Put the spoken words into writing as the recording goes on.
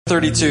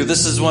32.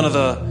 This is one of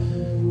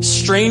the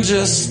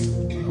strangest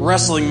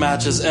wrestling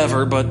matches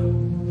ever, but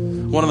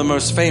one of the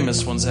most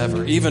famous ones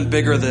ever. Even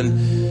bigger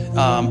than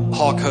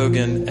Hulk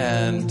Hogan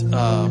and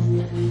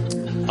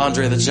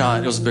Andre the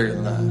Giant. It was bigger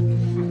than that.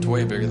 It's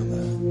way bigger than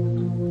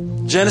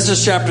that.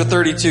 Genesis chapter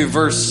 32,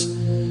 verse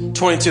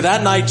 22.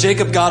 That night,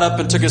 Jacob got up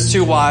and took his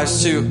two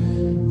wives. Two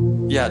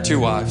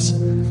wives.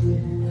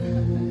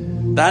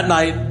 That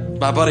night,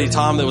 my buddy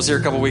Tom that was here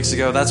a couple weeks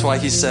ago, that's why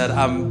he said,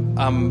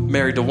 I'm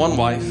married to one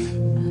wife.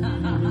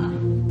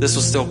 This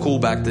was still cool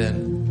back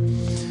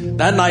then.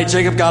 That night,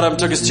 Jacob got up and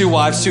took his two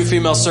wives, two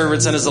female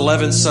servants, and his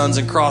 11 sons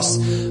and crossed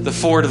the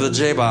ford of the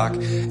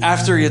Jabbok.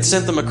 After he had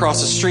sent them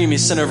across the stream, he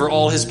sent over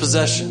all his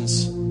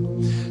possessions.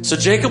 So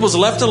Jacob was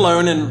left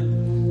alone,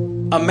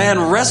 and a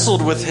man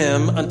wrestled with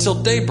him until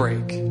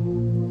daybreak.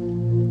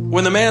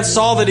 When the man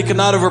saw that he could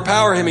not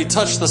overpower him, he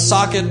touched the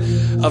socket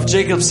of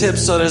Jacob's hip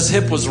so that his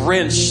hip was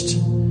wrenched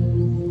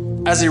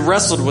as he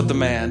wrestled with the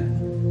man.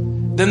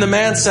 Then the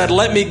man said,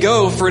 "Let me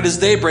go, for it is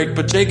daybreak."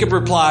 But Jacob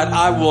replied,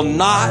 "I will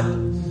not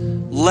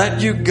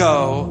let you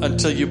go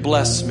until you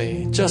bless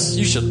me."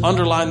 You should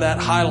underline that,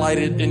 highlight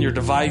it in your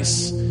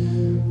device.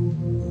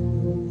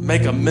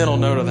 Make a mental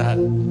note of that.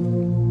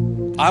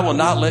 I will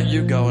not let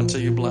you go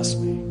until you bless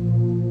me.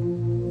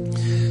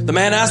 The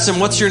man asked him,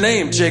 "What's your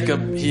name?"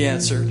 "Jacob," he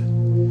answered.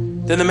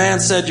 Then the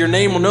man said, "Your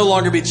name will no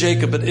longer be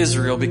Jacob, but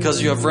Israel,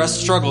 because you have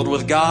struggled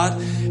with God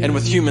and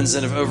with humans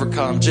and have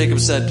overcome."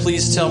 Jacob said,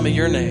 "Please tell me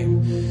your name."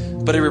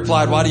 But he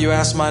replied, "Why do you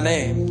ask my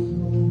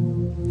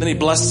name?" Then he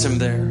blessed him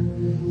there.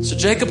 So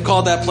Jacob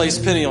called that place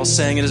Peniel,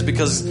 saying, "It is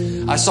because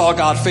I saw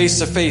God face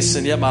to face,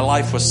 and yet my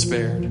life was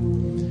spared."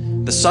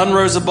 The sun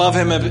rose above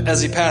him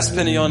as he passed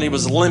Peniel, and he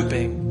was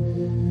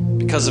limping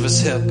because of his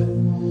hip.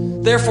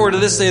 Therefore, to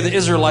this day, the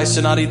Israelites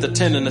do not eat the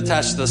tendon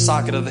attached to the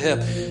socket of the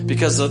hip,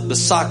 because the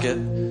socket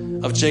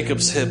of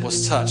Jacob's hip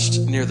was touched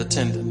near the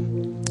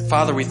tendon.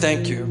 Father, we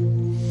thank you.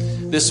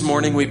 This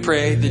morning we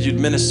pray that you'd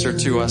minister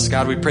to us.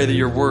 God, we pray that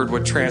your word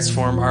would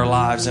transform our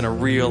lives in a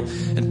real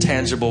and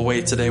tangible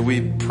way today. We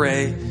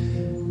pray,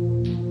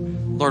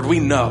 Lord, we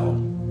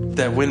know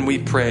that when we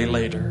pray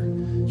later,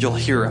 you'll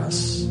hear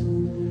us.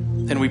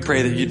 And we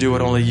pray that you do what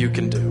only you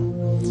can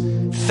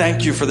do.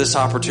 Thank you for this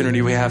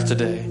opportunity we have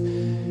today.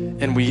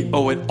 And we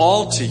owe it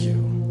all to you.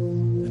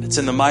 And it's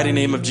in the mighty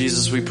name of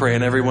Jesus we pray.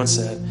 And everyone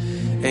said,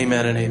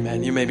 amen and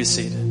amen. You may be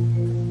seated.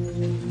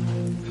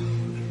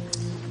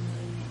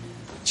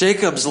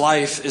 Jacob's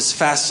life is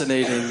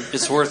fascinating.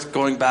 It's worth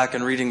going back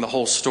and reading the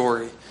whole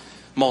story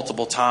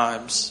multiple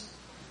times.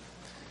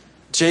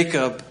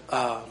 Jacob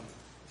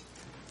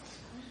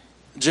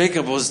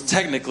was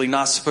technically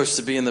not supposed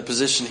to be in the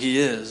position he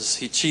is.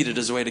 He cheated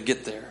his way to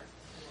get there.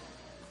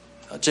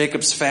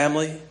 Jacob's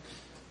family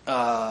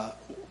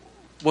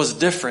was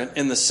different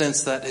in the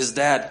sense that his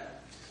dad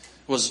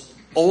was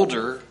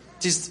older.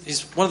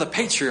 He's one of the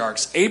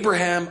patriarchs,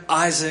 Abraham,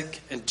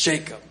 Isaac, and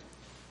Jacob.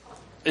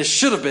 It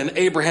should have been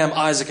Abraham,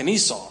 Isaac, and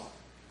Esau.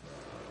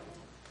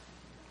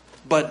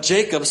 But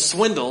Jacob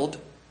swindled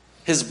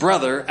his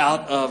brother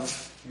out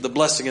of the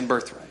blessing and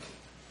birthright.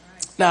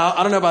 Now,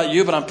 I don't know about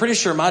you, but I'm pretty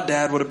sure my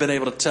dad would have been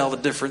able to tell the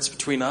difference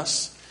between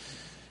us.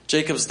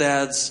 Jacob's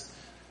dad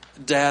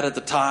at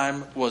the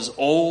time was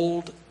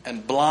old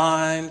and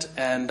blind,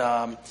 and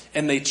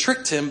they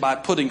tricked him by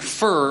putting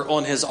fur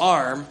on his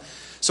arm.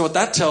 So what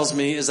that tells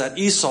me is that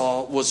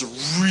Esau was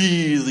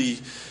really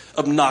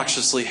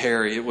obnoxiously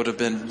hairy. It would have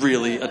been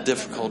really a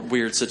difficult,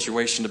 weird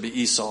situation to be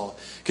Esau.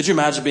 Could you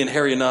imagine being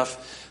hairy enough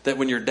that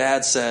when your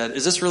dad said,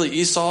 "Is this really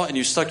Esau?" and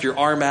you stuck your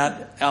arm out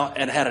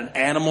and had an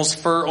animal's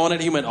fur on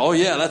it, he went, "Oh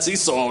yeah, that's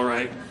Esau, all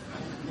right.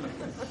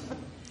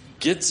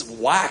 Get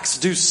wax,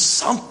 do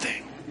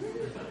something."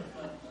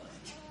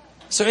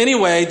 So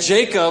anyway,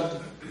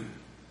 Jacob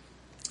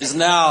is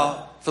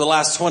now, for the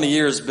last 20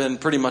 years, been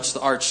pretty much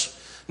the arch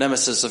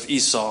nemesis of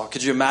Esau.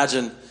 Could you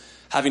imagine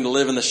having to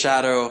live in the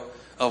shadow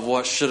of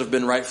what should have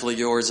been rightfully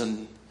yours,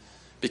 and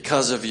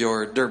because of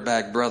your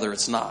dirtbag brother,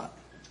 it's not?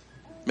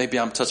 Maybe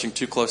I'm touching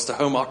too close to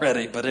home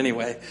already, but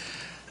anyway.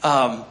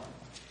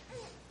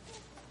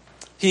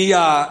 He's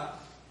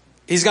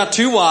got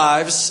two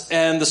wives,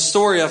 and the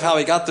story of how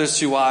he got those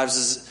two wives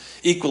is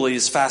equally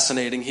as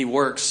fascinating. He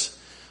works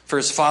for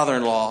his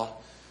father-in-law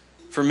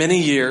for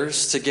many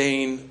years to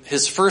gain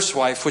his first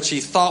wife, which he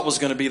thought was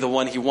going to be the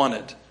one he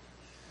wanted.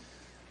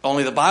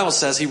 Only the Bible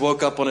says he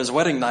woke up on his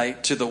wedding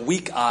night to the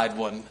weak-eyed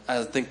one,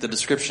 I think the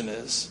description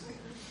is.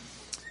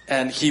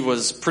 And he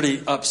was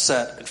pretty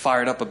upset and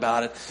fired up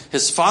about it.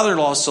 His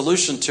father-in-law's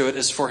solution to it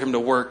is for him to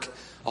work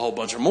a whole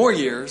bunch of more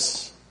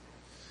years,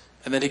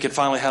 and then he can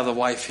finally have the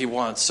wife he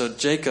wants. So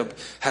Jacob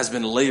has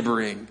been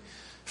laboring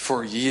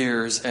for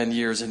years and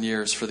years and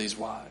years for these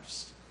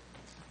wives.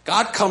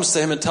 God comes to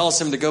him and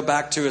tells him to go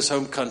back to his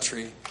home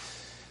country,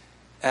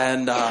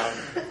 and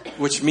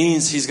which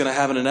means he's going to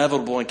have an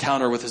inevitable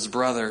encounter with his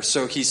brother.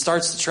 So he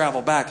starts to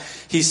travel back.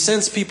 He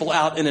sends people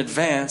out in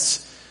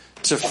advance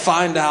to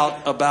find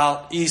out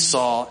about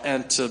Esau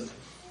and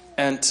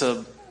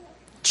to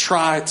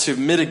try to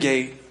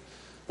mitigate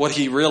what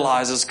he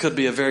realizes could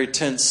be a very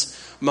tense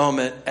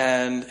moment,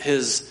 and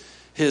his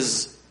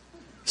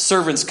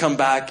servants come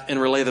back and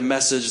relay the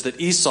message that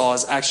Esau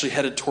is actually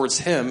headed towards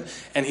him,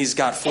 and he's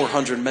got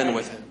 400 men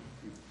with him.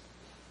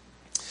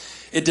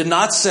 It did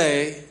not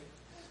say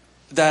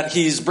that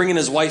he's bringing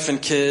his wife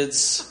and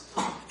kids,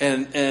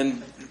 and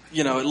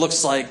it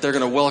looks like they're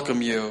going to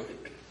welcome you.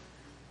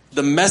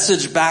 The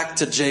message back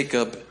to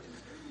Jacob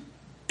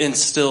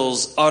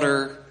instills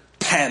utter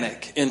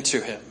panic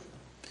into him.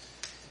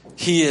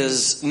 He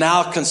is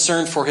now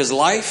concerned for his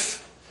life.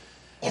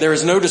 There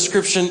is no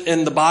description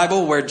in the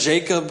Bible where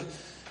Jacob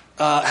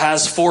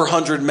has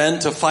 400 men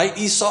to fight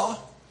Esau.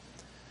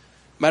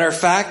 Matter of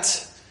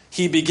fact,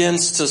 he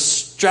begins to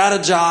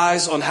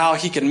strategize on how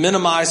he can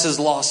minimize his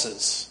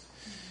losses.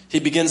 He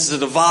begins to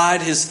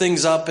divide his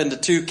things up into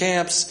two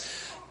camps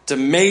to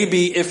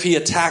maybe, if he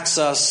attacks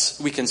us,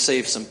 we can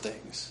save some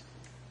things.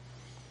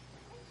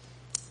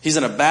 He's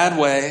in a bad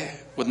way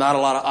with not a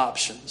lot of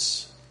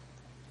options.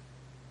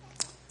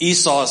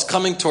 Esau is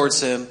coming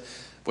towards him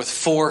with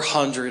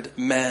 400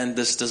 men.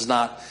 This does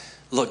not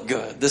look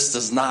good. This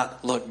does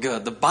not look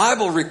good. The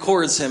Bible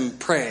records him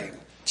praying,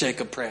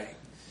 Jacob praying.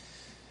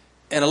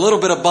 And a little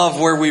bit above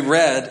where we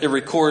read, it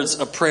records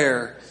a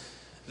prayer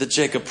that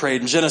Jacob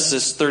prayed. In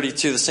Genesis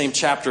 32, the same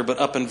chapter, but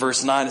up in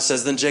verse 9, it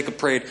says, "Then Jacob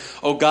prayed,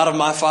 O God of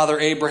my father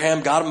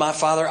Abraham, God of my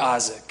father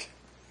Isaac."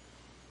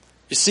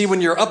 You see,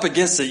 when you're up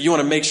against it, you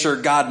want to make sure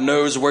God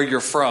knows where you're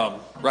from,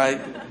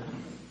 right?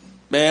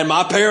 Man,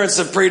 my parents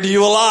have prayed to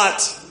you a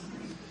lot.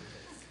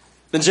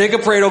 Then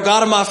Jacob prayed, O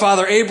God of my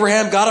father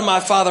Abraham, God of my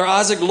father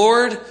Isaac,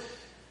 Lord,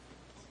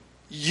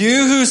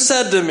 you who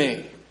said to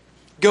me,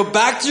 go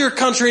back to your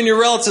country and your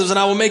relatives, and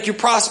I will make you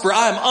prosper.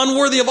 I am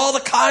unworthy of all the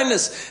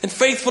kindness and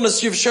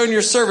faithfulness you've shown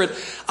your servant.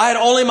 I had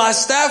only my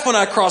staff when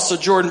I crossed the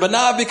Jordan, but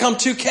now I've become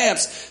two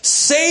camps.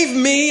 Save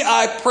me,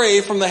 I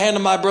pray, from the hand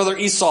of my brother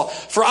Esau,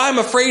 for I am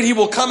afraid he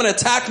will come and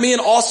attack me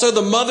and also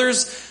the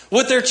mothers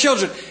with their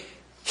children.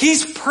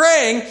 He's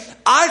praying,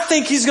 I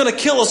think he's going to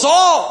kill us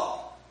all.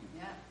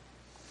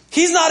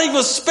 He's not even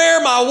going to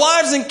spare my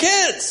wives and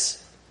kids.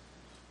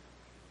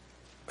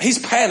 He's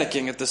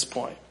panicking at this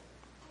point.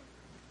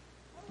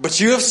 But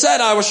you have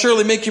said, I will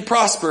surely make you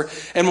prosper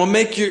and will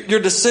make your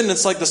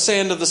descendants like the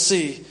sand of the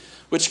sea,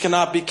 which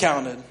cannot be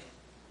counted.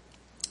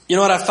 You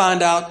know what I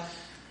find out?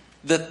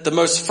 That the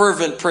most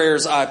fervent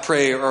prayers I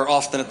pray are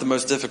often at the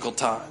most difficult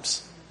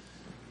times.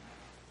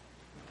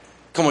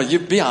 Come on, you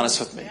be honest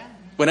with me.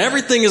 When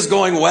everything is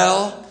going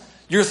well,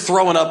 you're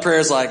throwing up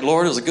prayers like,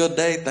 Lord, it was a good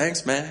day.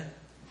 Thanks, man.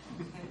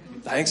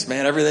 Thanks,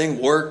 man. Everything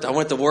worked. I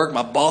went to work.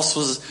 My boss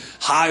was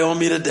high on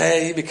me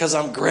today because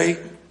I'm great.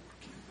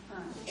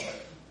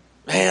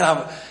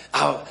 Man,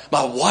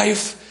 my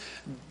wife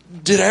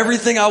did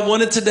everything I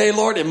wanted today,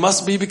 Lord. It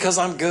must be because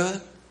I'm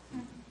good.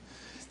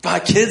 My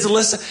kids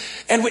listen.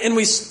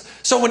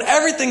 So when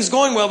everything's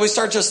going well, we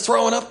start just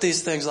throwing up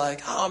these things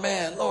like, oh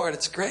man, Lord,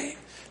 it's great.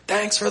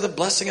 Thanks for the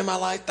blessing in my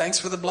life. Thanks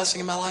for the blessing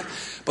in my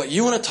life. But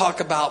you want to talk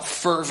about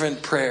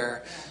fervent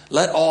prayer.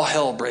 Let all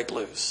hell break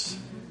loose.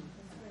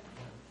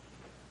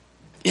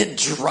 It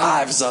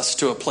drives us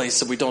to a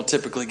place that we don't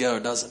typically go,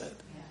 doesn't it?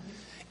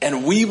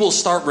 And we will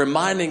start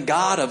reminding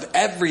God of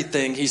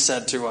everything he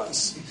said to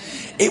us.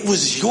 It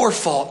was your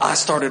fault I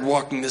started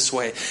walking this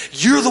way.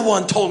 You're the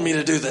one told me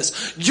to do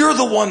this. You're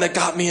the one that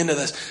got me into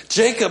this.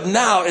 Jacob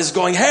now is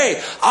going,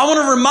 hey, I want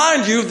to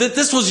remind you that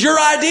this was your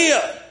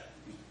idea.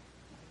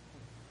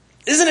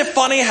 Isn't it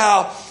funny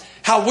how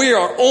we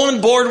are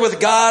on board with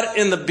God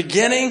in the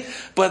beginning,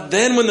 but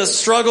then when the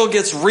struggle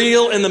gets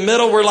real in the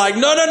middle, we're like,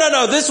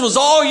 no, this was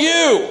all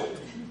you.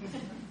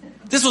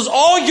 This was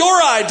all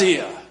your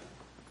idea.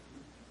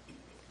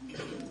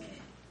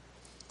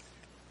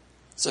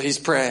 So he's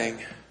praying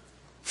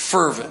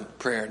fervent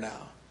prayer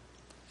now.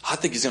 I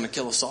think he's going to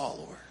kill us all,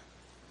 Lord.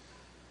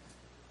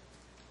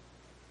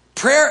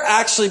 Prayer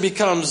actually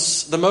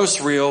becomes the most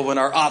real when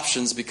our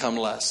options become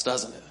less,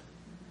 doesn't it?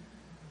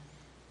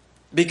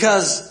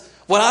 Because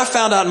what I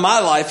found out in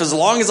my life, as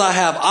long as I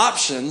have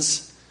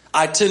options,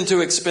 I tend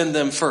to expend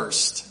them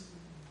first.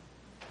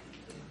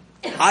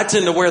 I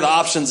tend to wear the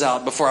options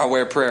out before I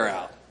wear prayer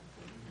out.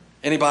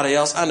 Anybody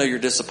else? I know you're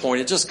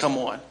disappointed. Just come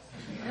on.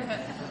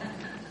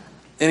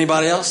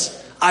 Anybody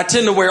else? I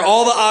tend to wear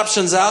all the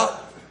options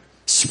out,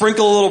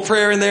 sprinkle a little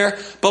prayer in there,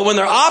 but when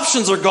their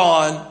options are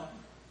gone,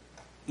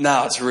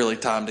 now it's really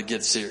time to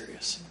get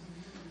serious.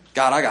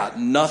 God, I got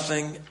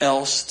nothing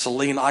else to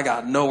lean on. I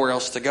got nowhere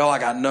else to go. I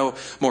got no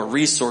more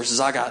resources.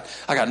 I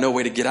got no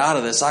way to get out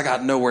of this. I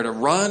got nowhere to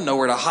run,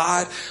 nowhere to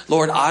hide.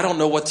 Lord, I don't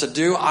know what to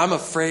do. I'm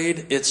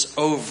afraid it's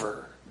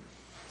over.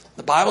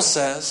 The Bible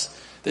says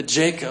that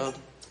Jacob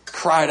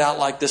cried out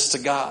like this to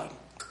God.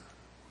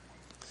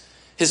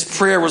 His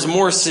prayer was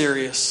more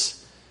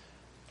serious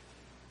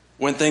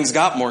when things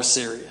got more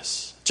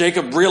serious.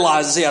 Jacob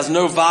realizes he has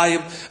no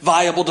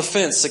viable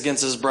defense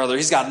against his brother.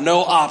 He's got no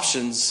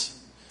options.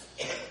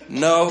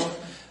 No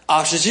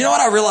options. You know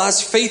what I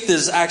realized? Faith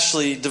is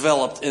actually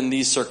developed in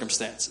these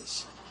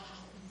circumstances.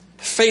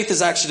 Faith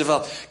is actually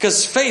developed.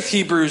 Because faith,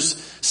 Hebrews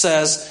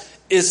says,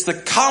 is the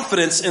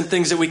confidence in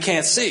things that we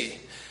can't see.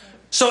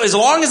 So as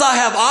long as I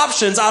have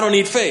options, I don't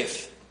need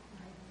faith.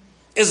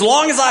 As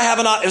long as I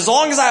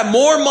have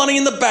more money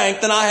in the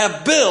bank than I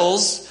have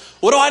bills,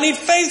 what do I need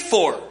faith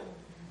for?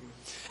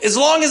 As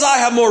long as I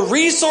have more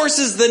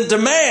resources than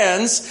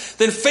demands,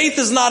 then faith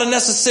is not a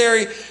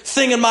necessary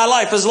thing in my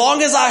life. As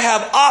long as I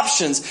have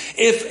options,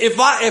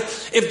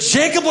 if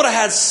Jacob would have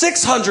had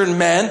 600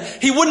 men,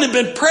 he wouldn't have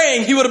been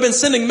praying. He would have been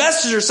sending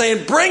messengers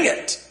saying, "Bring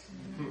it."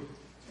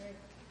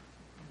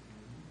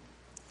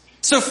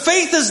 So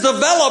faith is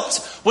developed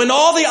when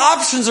all the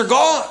options are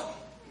gone.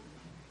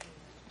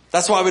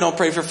 That's why we don't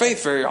pray for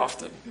faith very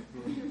often.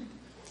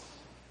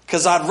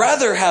 Because I'd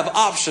rather have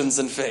options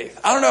than faith.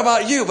 I don't know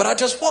about you, but I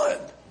just would.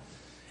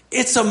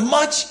 It's a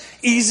much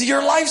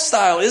easier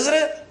lifestyle, isn't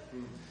it?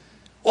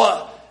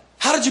 Well,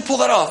 how did you pull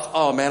that off?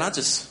 Oh man, I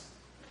just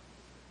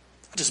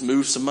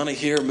moved some money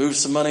here, moved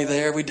some money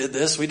there. We did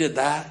this, we did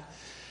that.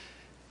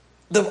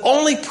 The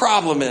only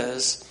problem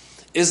is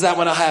that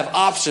when I have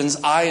options,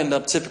 I end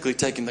up typically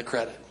taking the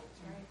credit.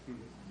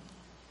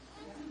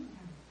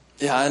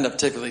 Yeah, I end up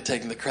typically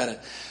taking the credit.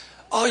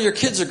 Oh, your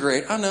kids are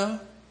great. I know.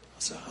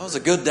 I was a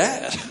good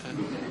dad.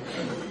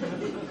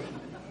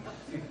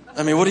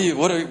 I mean, what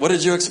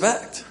did you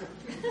expect?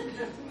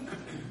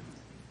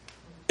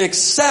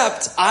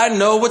 Except I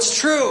know what's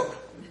true.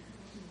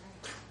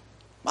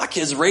 My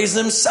kids raised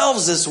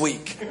themselves this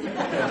week.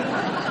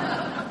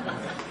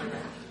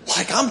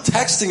 Like, I'm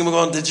texting them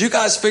going, "Did you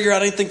guys figure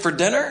out anything for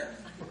dinner?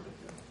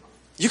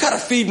 You got to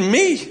feed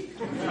me."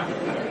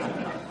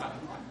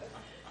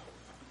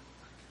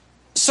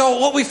 So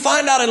what we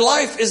find out in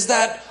life is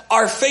that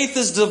our faith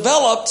is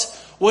developed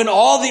when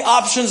all the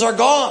options are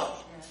gone.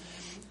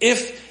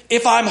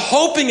 If I'm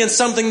hoping in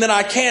something that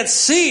I can't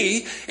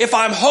see, if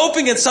I'm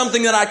hoping in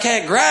something that I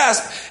can't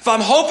grasp, if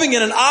I'm hoping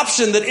in an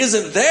option that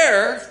isn't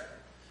there,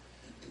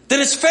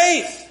 then it's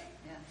faith.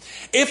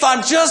 If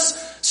I'm just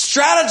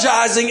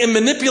strategizing and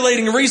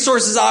manipulating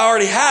resources I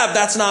already have,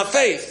 that's not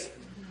faith.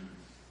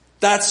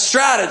 That's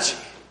strategy.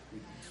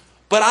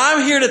 But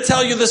I'm here to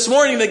tell you this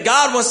morning that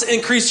God wants to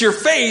increase your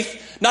faith,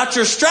 not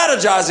your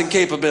strategizing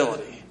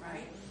capability.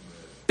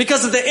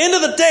 Because at the end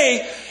of the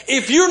day,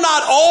 if you're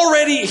not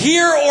already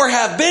here or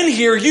have been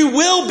here, you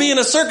will be in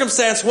a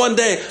circumstance one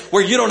day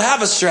where you don't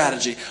have a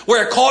strategy,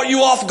 where it caught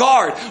you off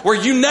guard, where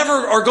you never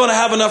are going to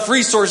have enough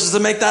resources to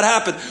make that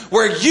happen,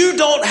 where you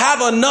don't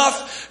have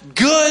enough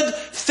good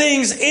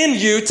things in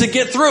you to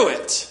get through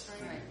it.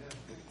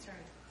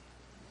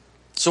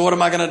 So what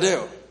am I going to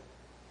do?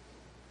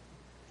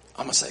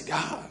 I'm going to say,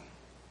 God,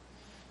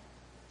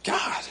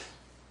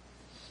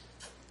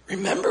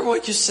 remember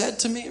what you said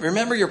to me?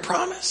 Remember your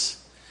promise?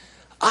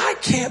 I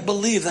can't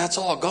believe that's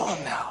all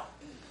gone now.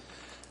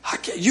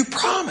 You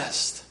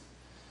promised.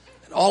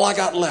 And all I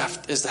got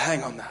left is to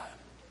hang on that.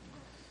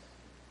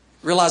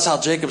 Realize how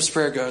Jacob's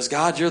prayer goes.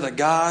 God, you're the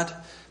God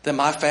that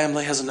my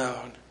family has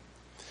known.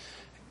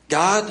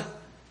 God,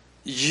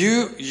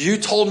 you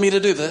told me to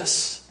do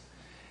this.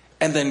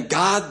 And then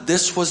God,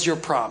 this was your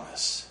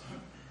promise.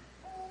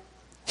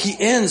 He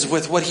ends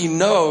with what he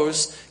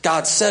knows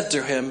God said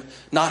to him,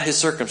 not his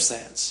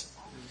circumstance.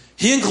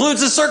 He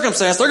includes his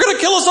circumstance. They're going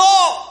to kill us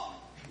all.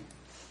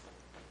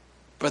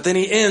 But then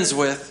he ends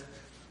with,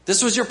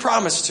 this was your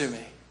promise to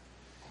me.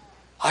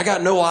 I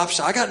got no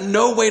option. I got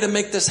no way to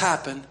make this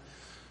happen.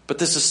 But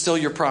this is still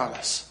your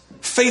promise.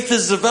 Faith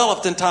is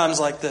developed in times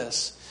like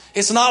this.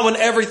 It's not when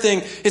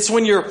it's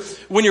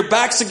when your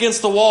back's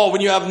against the wall,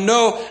 when you have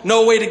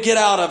no way to get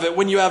out of it,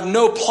 when you have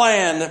no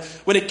plan,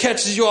 when it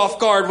catches you off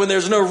guard, when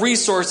there's no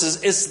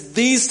resources. It's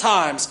these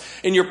times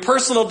in your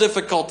personal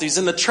difficulties,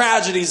 in the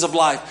tragedies of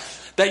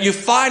life, that you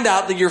find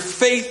out that your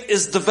faith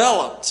is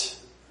developed.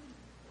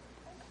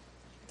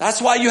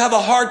 That's why you have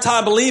a hard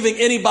time believing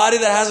anybody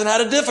that hasn't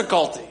had a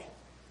difficulty.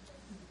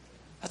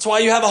 That's why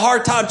you have a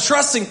hard time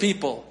trusting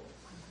people.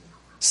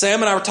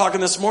 Sam and I were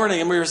talking this morning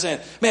and we were saying,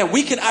 man,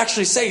 we can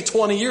actually say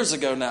 20 years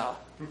ago now.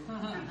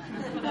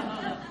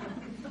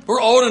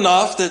 We're old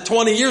enough that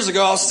 20 years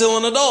ago I was still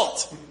an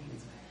adult.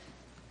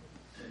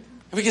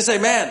 And we can say,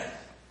 man,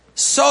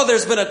 so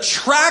there's been a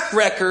track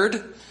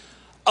record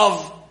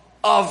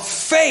of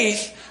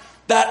faith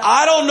that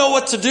I don't know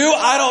what to do.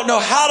 I don't know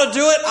how to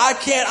do it. I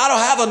don't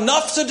have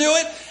enough to do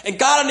it. And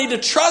God, I need to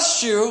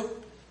trust you.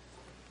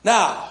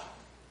 Now,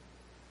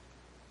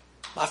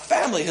 my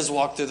family has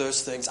walked through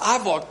those things.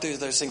 I've walked through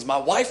those things. My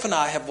wife and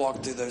I have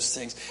walked through those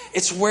things.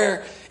 It's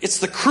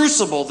the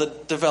crucible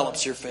that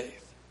develops your faith.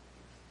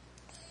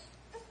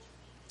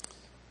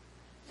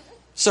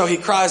 So he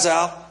cries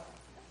out.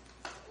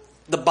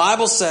 The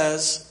Bible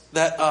says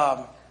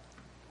that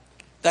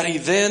he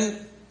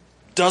then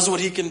does what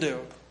he can do.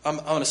 I'm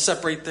going to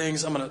separate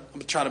things. I'm going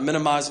to try to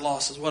minimize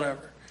losses, whatever.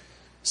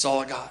 That's all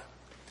I got.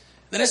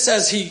 Then it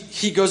says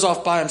he goes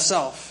off by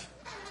himself.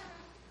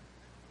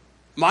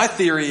 My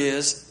theory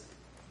is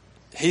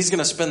he's going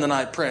to spend the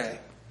night praying.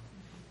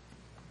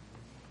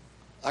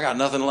 I got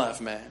nothing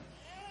left, man.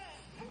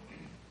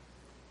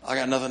 I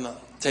got nothing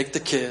left. Take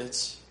the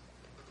kids.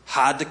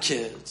 Hide the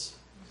kids.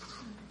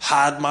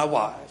 Hide my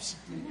wives.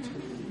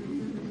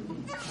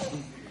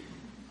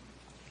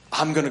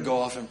 I'm going to go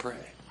off and pray.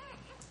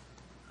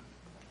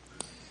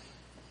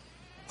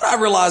 What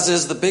I realize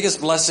is the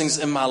biggest blessings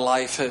in my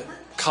life have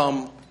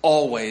come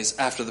always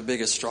after the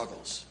biggest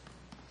struggles.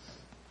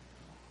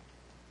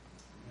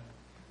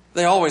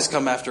 They always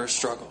come after a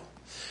struggle.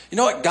 You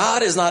know what?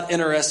 God is not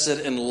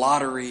interested in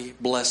lottery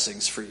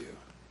blessings for you.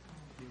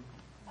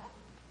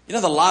 You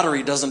know, the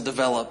lottery doesn't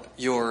develop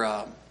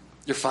your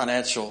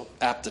financial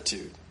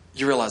aptitude.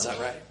 You realize that,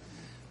 right?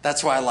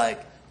 That's why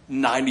like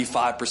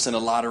 95%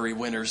 of lottery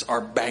winners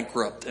are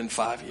bankrupt in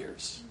 5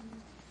 years.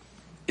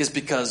 Is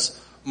because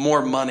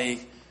more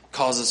money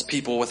causes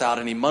people without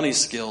any money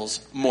skills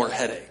more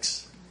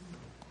headaches.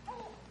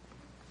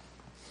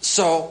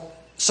 So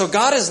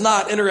God is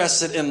not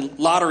interested in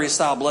lottery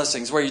style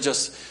blessings where you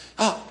just,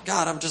 oh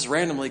God, I'm just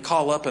randomly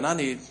call up and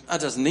I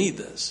just need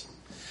this.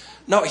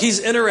 No, he's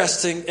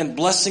interested in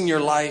blessing your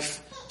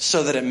life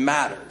so that it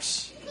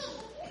matters.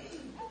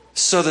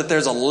 So that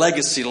there's a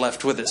legacy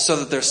left with it. So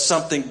that there's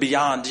something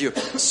beyond you.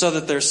 So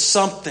that there's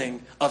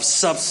something of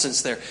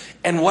substance there.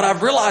 And what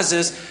I've realized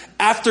is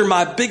after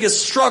my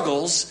biggest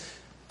struggles,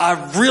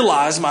 I've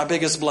realized my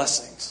biggest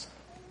blessings.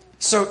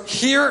 So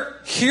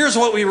here's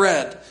what we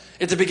read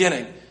at the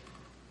beginning.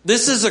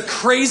 This is the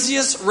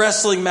craziest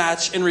wrestling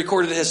match in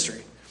recorded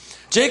history.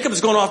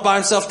 Jacob's going off by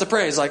himself to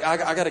pray. He's like, I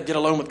got to get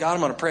alone with God. I'm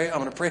going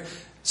to pray.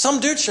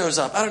 Some dude shows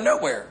up out of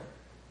nowhere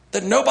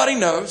that nobody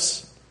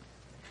knows.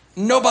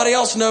 Nobody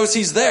else knows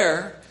he's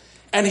there.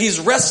 And he's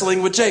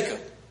wrestling with Jacob.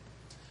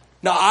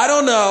 Now, I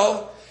don't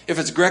know if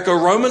it's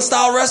Greco-Roman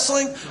style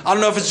wrestling. I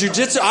don't know if it's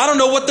jiu-jitsu. I don't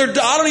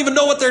even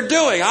know what they're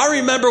doing. I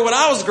remember when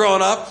I was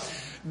growing up,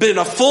 being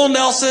a full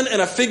Nelson and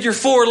a figure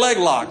 4 leg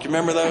lock. You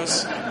remember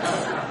those?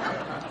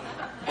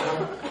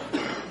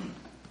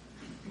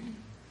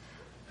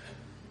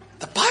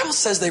 The Bible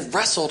says they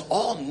wrestled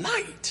all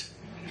night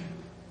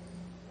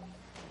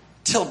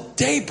till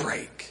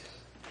daybreak.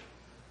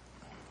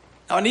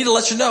 Now, I need to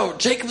let you know,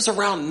 Jacob's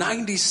around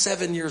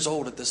 97 years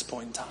old at this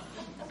point in time.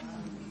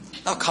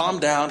 Now, calm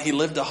down. He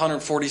lived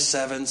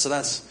 147, so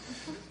that's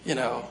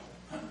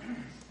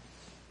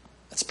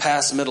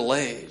past middle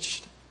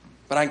age.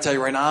 But I can tell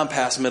you right now, I'm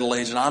past middle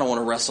age, and I don't want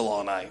to wrestle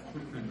all night.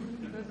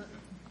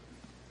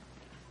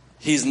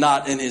 He's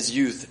not in his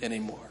youth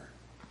anymore.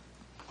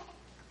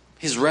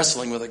 He's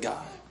wrestling with a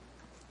guy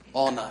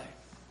all night.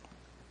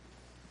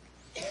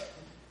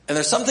 And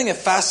there's something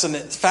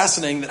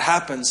fascinating that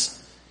happens.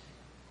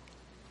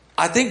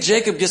 I think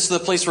Jacob gets to the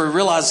place where he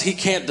realizes he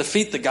can't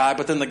defeat the guy,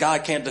 but then the guy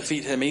can't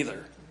defeat him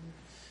either.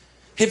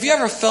 Have you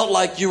ever felt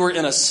like you were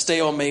in a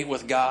stalemate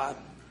with God?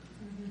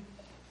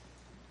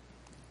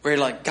 Where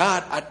you're like,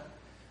 God,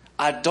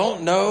 I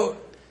don't know.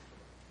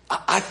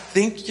 I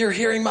think you're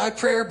hearing my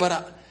prayer,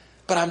 but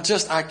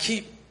I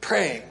keep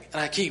praying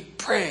and I keep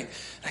praying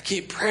and I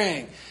keep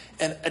praying.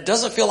 And it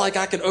doesn't feel like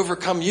I can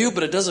overcome you,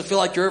 but it doesn't feel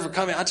like you're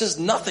overcoming.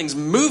 Nothing's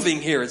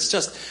moving here. It's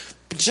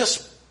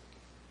just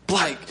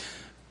like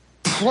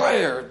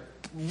prayer,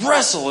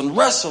 wrestle. And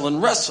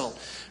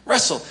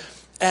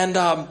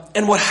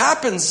what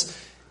happens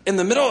in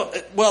the middle,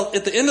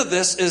 at the end of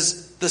this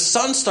is the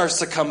sun starts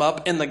to come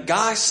up and the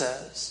guy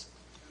says,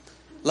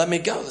 let me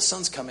go. The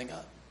sun's coming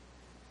up.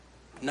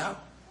 No.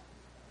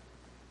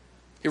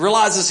 He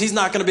realizes he's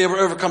not going to be able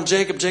to overcome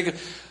Jacob.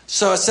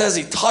 So it says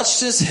he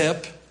touched his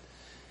hip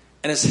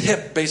and his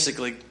hip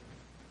basically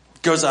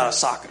goes out of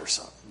socket or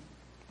something.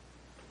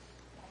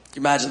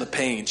 Imagine the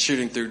pain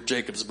shooting through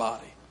Jacob's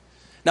body.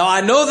 Now,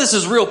 I know this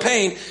is real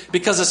pain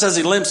because it says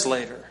he limps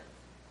later.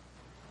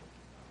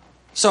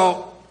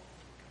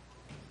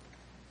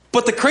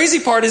 But the crazy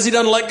part is he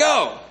doesn't let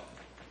go.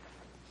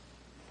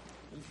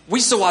 We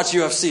used to watch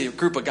UFC. A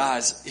group of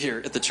guys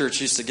here at the church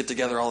used to get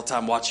together all the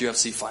time, watch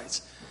UFC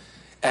fights.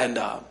 And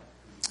I'll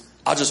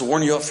just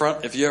warn you up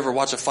front, if you ever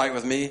watch a fight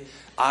with me,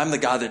 I'm the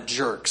guy that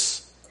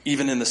jerks,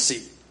 even in the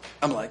seat.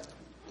 I'm like,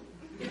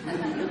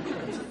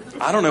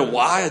 I don't know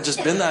why. I've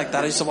just been like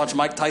that. I used to watch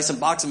Mike Tyson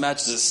boxing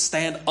matches, just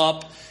stand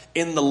up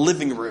in the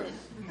living room.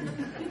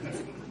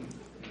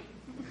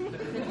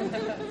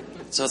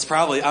 So it's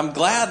probably, I'm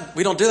glad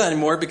we don't do that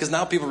anymore because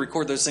now people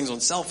record those things on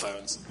cell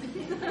phones.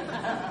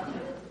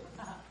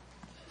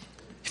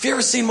 Have you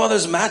ever seen one of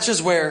those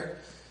matches where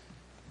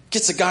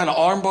gets a guy in an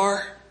arm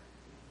bar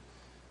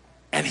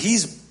and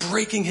he's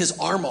breaking his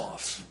arm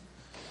off?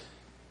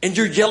 And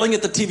you're yelling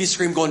at the TV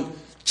screen going,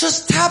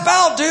 just tap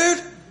out,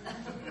 dude.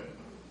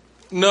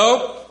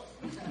 Nope.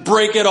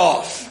 Break it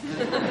off.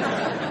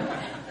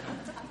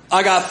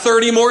 I got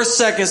 30 more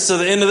seconds to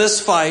the end of this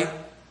fight.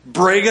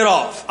 Break it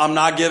off. I'm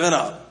not giving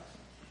up.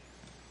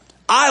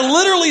 I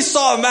literally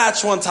saw a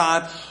match one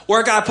time where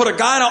a guy put a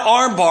guy in an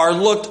arm bar,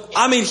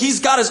 he's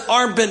got his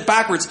arm bent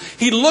backwards.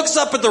 He looks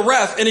up at the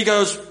ref and he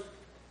goes,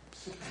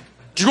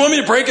 do you want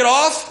me to break it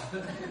off?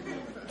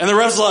 And the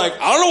ref's like,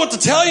 I don't know what to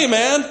tell you,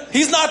 man.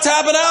 He's not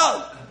tapping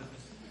out.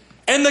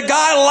 And the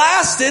guy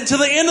lasted to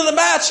the end of the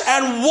match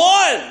and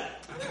won.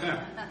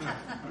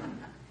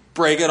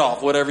 Break it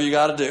off, whatever you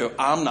got to do.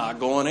 I'm not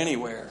going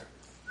anywhere.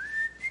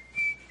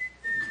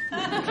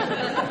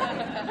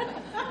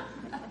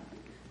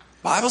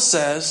 Bible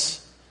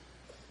says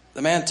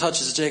the man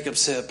touches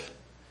Jacob's hip,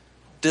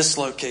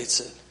 dislocates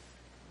it.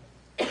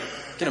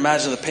 can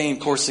imagine the pain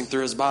coursing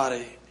through his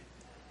body.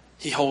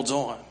 He holds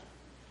on.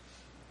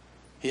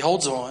 He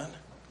holds on.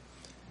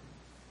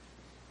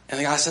 And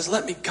the guy says,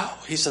 let me go.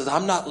 He says,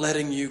 I'm not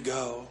letting you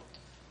go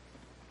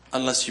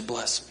unless you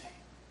bless me.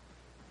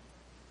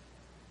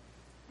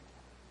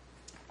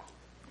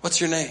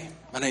 What's your name?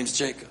 My name's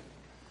Jacob.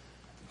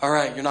 All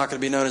right, you're not going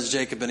to be known as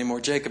Jacob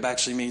anymore. Jacob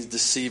actually means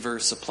deceiver,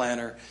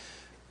 supplanter.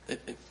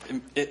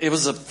 It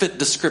was a fit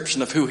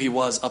description of who he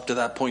was up to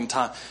that point in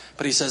time.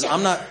 But he says, you're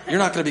not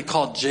going to be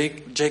called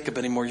Jacob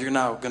anymore. You're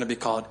now going to be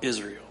called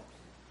Israel.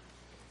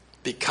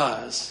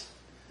 Because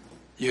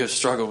you have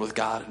struggled with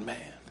God and man.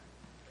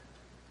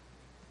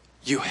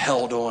 You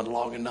held on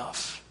long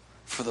enough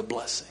for the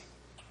blessing.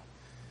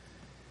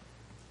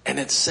 And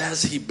it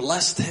says he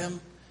blessed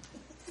him.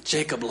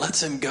 Jacob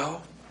lets him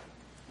go.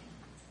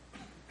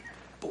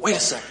 But wait a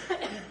second.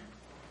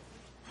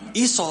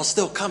 Esau's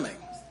still coming.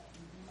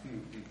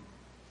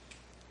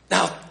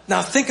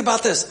 Now think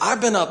about this.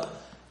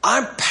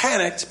 I'm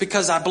panicked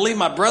because I believe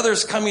my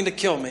brother's coming to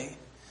kill me.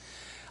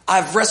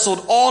 I've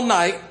wrestled all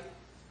night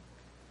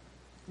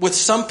with,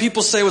 some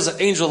people say it was an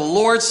angel of the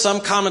Lord.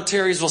 Some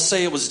commentaries will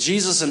say it was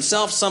Jesus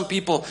himself. Some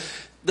people,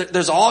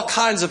 there's all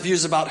kinds of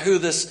views about who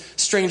this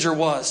stranger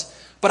was.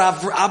 But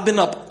I've been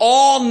up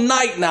all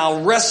night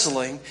now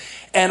wrestling,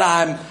 and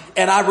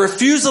I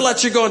refuse to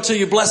let you go until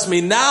you bless me.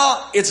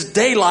 Now it's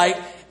daylight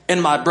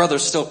and my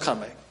brother's still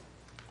coming.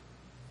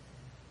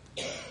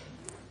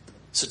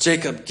 So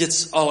Jacob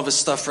gets all of his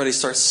stuff ready,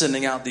 starts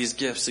sending out these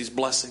gifts, these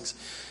blessings,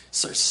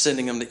 starts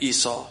sending them to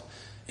Esau.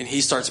 And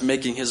he starts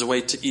making his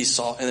way to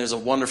Esau. And there's a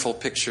wonderful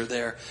picture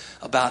there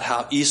about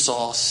how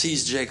Esau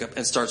sees Jacob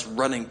and starts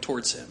running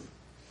towards him.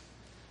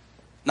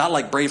 Not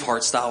like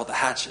Braveheart style with a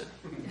hatchet.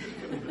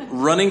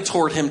 Running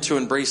toward him to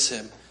embrace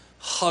him,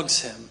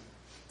 hugs him,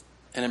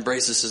 and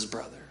embraces his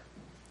brother.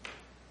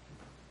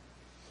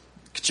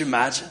 Could you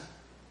imagine?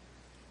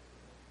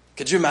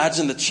 Could you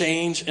imagine the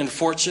change in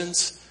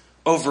fortunes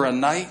over a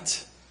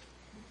night?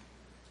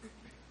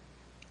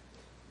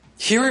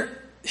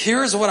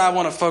 Here's what I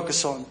want to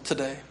focus on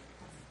today.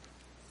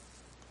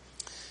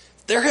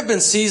 There have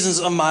been seasons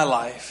of my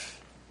life,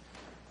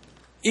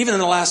 even in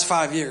the last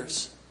 5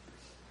 years,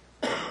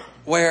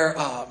 where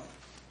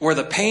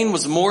the pain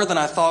was more than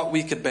I thought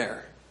we could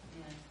bear.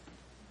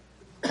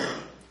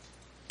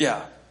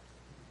 Yeah.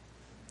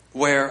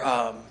 Where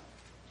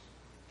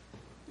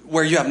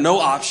you have no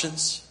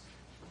options,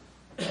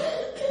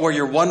 where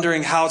you're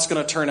wondering how it's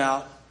going to turn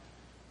out,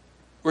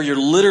 where you're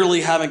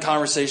literally having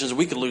conversations,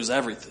 we could lose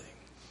everything.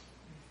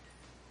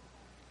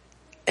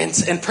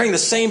 And praying the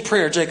same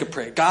prayer Jacob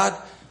prayed. God,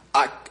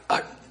 I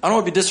don't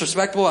want to be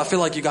disrespectful. I feel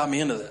like you got me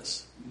into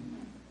this.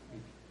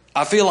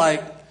 I feel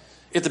like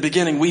at the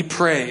beginning we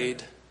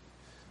prayed,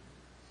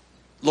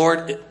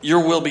 Lord,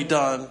 your will be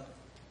done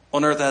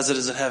on earth as it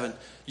is in heaven.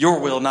 Your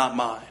will, not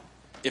mine.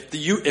 If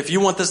you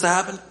want this to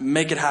happen,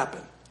 make it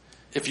happen.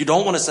 If you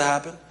don't want this to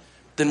happen,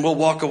 then we'll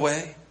walk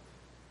away,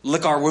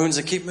 lick our wounds,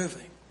 and keep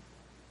moving.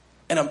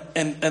 And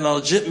a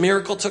legit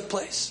miracle took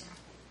place.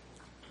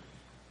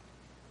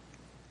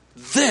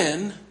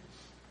 Then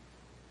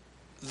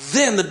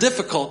the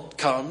difficult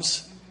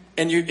comes,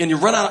 and you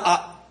run out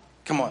of.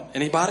 Come on,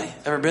 anybody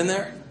ever been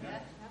there?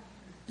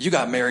 You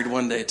got married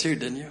one day too,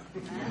 didn't you?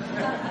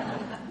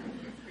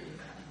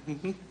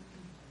 Mm-hmm.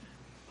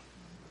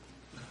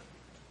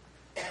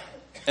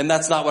 And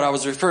that's not what I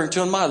was referring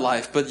to in my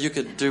life, but you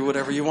could do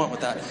whatever you want with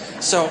that.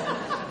 So,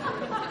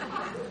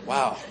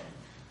 wow.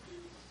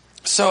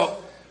 So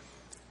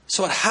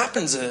what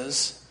happens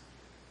is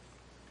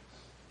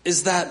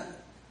that,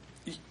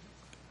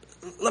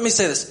 let me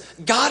say this.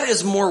 God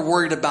is more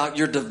worried about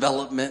your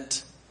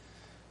development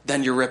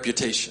than your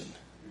reputation.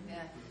 Yeah.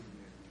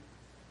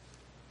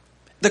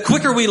 The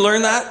quicker we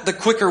learn that, the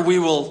quicker we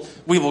will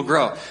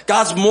grow.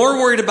 God's more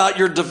worried about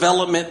your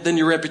development than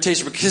your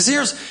reputation. Because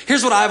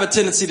here's what I have a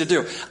tendency to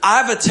do. I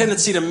have a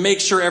tendency to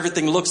make sure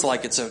everything looks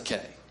like it's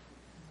okay.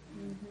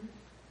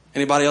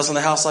 Anybody else in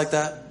the house like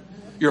that?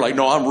 You're like,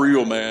 no, I'm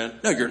real, man.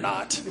 No, you're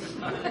not.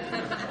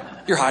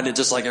 You're hiding it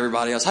just like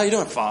everybody else. How you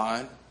doing?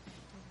 Fine.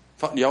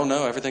 Y'all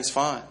know everything's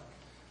fine.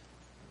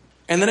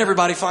 And then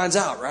everybody finds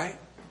out, right?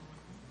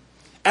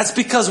 That's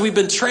because we've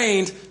been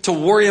trained to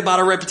worry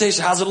about our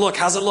reputation. How's it look?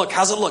 How's it look?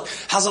 How's it look?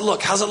 How's it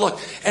look? How's it look?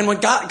 And when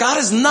God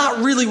is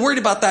not really worried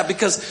about that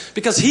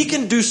because he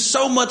can do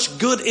so much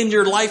good in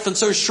your life in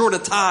so short a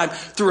time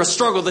through a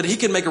struggle that he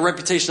can make a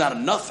reputation out of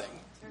nothing.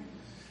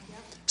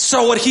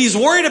 So what he's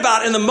worried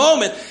about in the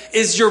moment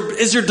is your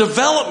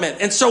development.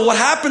 And so what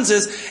happens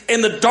is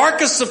in the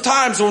darkest of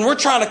times when we're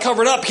trying to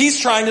cover it up, he's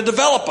trying to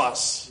develop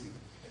us.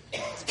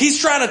 He's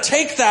trying to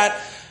take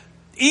that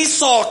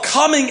Esau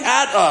coming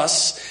at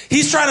us.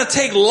 He's trying to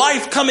take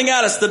life coming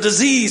at us, the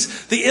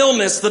disease, the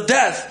illness, the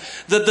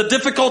death, the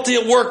difficulty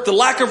at work, the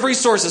lack of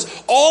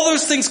resources, all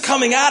those things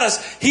coming at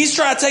us. He's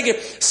trying to take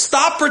it.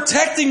 Stop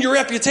protecting your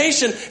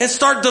reputation and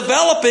start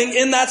developing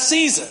in that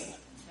season.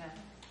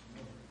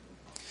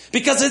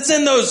 Because it's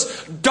in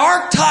those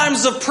dark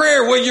times of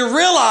prayer where you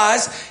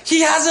realize he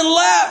hasn't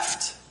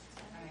left.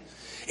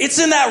 It's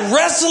in that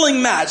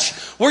wrestling match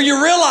where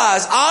you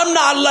realize I'm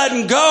not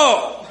letting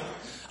go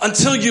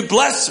until you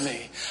bless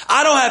me.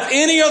 I don't have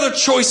any other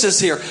choices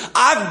here.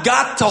 I've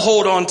got to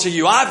hold on to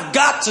you. I've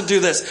got to do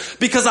this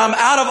because I'm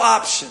out of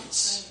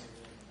options.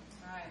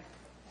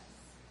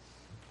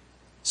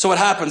 So what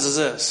happens is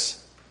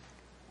this.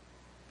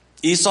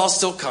 Esau's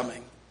still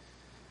coming.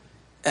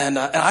 And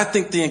I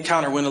think the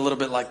encounter went a little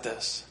bit like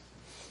this.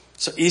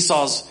 So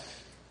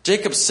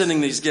Jacob's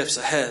sending these gifts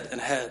ahead and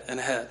ahead and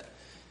ahead.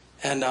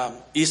 And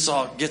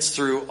Esau gets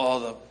through all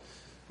the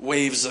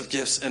waves of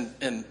gifts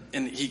and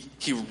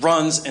he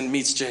runs and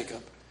meets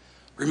Jacob.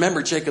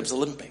 Remember, Jacob's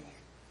limping.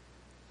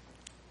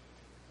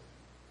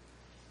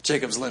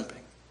 Jacob's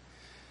limping.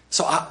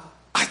 So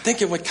I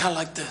think it went kind of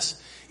like this.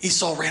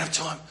 Esau ran up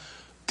to him,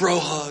 bro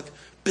hug,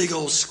 big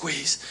old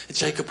squeeze. And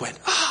Jacob went,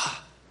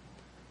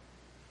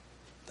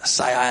 the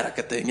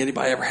sciatica thing.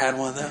 Anybody ever had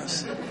one of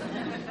those?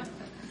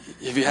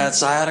 Have you had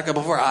sciatica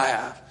before? I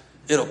have.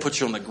 It'll put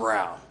you on the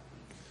ground.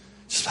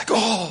 Just like,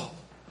 oh.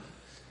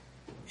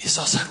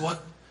 Esau said,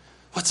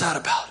 what's that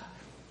about?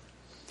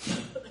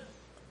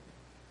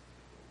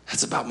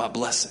 That's about my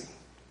blessing.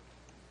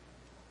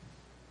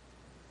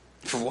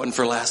 If it wasn't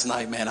for last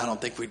night, man, I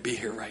don't think we'd be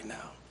here right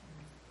now.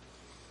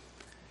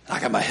 I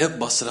got my hip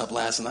busted up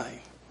last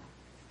night.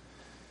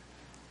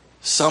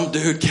 Some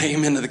dude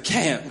came into the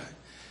camp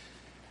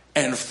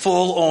and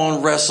full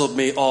on wrestled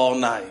me all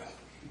night.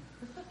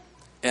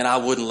 And I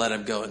wouldn't let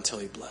him go until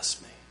he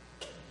blessed me.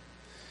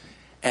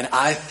 And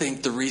I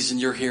think the reason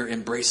you're here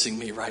embracing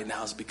me right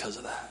now is because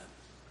of that.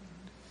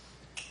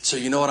 So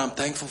you know what I'm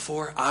thankful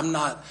for? I'm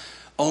not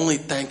only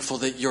thankful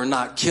that you're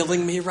not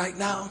killing me right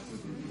now.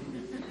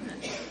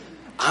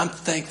 I'm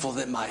thankful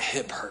that my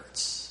hip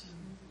hurts.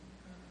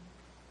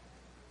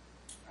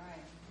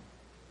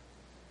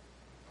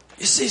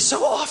 You see,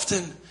 so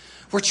often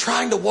we're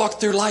trying to walk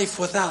through life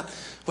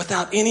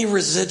without any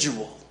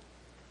residual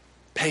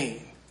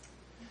pain.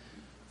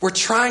 We're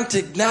trying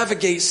to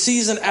navigate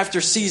season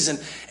after season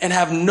and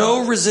have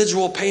no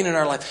residual pain in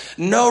our life.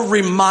 No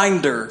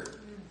reminder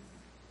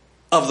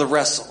of the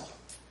wrestle.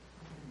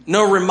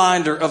 No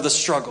reminder of the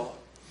struggle.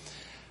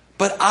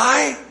 But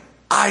I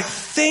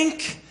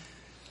think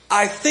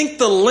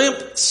the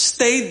limp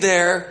stayed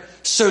there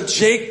so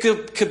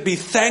Jacob could be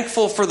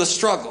thankful for the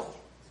struggle.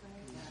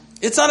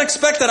 It's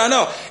unexpected, I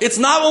know. It's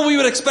not what we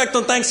would expect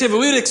on Thanksgiving.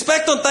 We would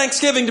expect on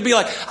Thanksgiving to be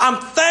like, I'm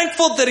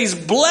thankful that he's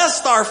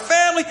blessed our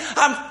family.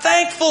 I'm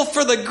thankful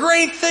for the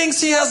great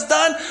things he has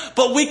done.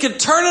 But we could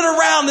turn it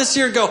around this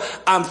year and go,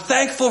 I'm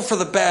thankful for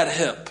the bad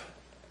hip.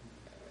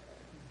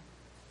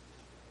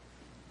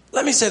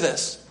 Let me say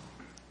this.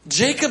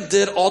 Jacob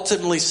did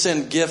ultimately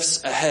send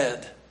gifts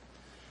ahead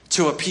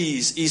to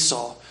appease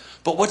Esau.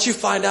 But what you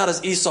find out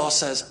is Esau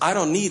says, I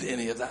don't need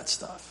any of that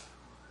stuff.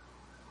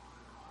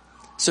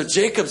 So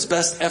Jacob's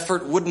best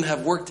effort wouldn't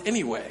have worked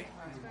anyway.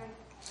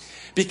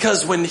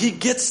 Because when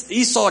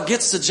Esau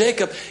gets to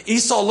Jacob,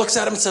 Esau looks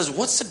at him and says,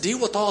 what's the deal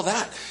with all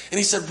that? And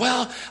he said,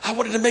 well, I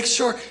wanted to make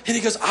sure. And he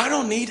goes, I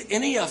don't need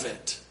any of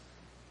it.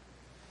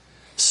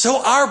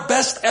 So our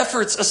best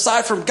efforts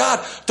aside from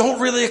God don't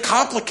really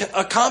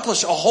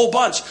accomplish a whole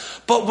bunch.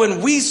 But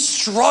when we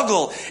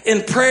struggle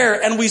in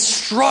prayer and we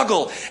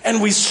struggle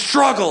and we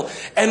struggle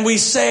and we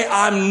say,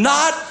 I'm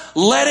not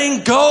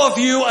letting go of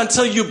you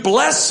until you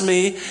bless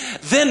me,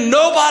 then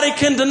nobody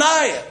can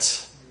deny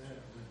it.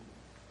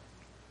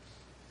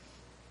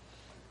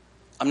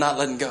 I'm not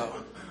letting go.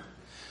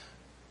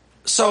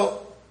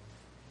 So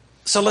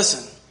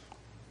listen,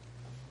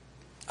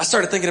 I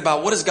started thinking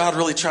about what is God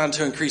really trying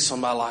to increase on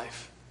my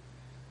life?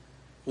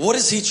 What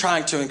is he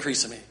trying to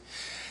increase in me?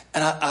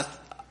 And I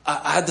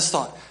had this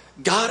thought.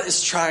 God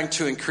is trying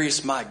to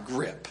increase my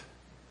grip.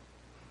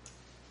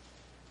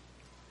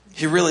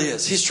 He really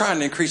is. He's trying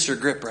to increase your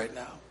grip right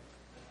now.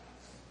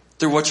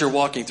 Through what you're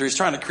walking through. He's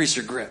trying to increase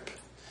your grip.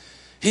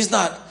 He's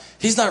not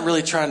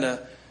really trying to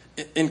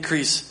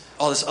increase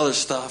all this other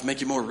stuff,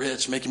 make you more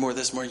rich, make you more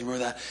this, make you more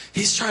that.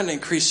 He's trying to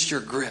increase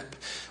your grip.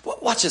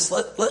 Watch this.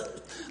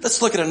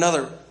 Let's look at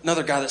another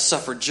guy that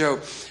suffered,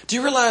 Job. Do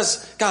you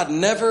realize God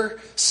never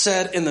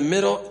said in the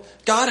middle,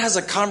 God has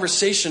a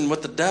conversation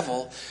with the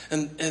devil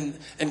and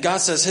God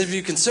says, have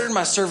you considered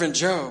my servant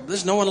Job?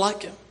 There's no one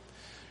like him.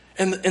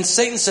 And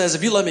Satan says,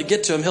 if you let me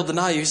get to him, he'll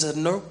deny you. He said,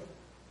 no,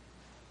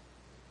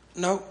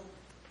 he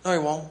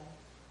won't.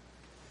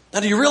 Now,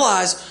 do you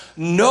realize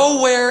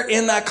nowhere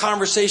in that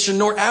conversation,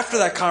 nor after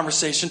that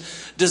conversation,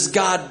 does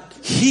God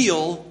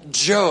heal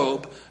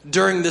Job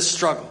during this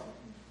struggle?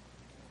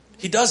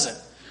 He doesn't.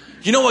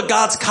 You know what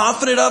God's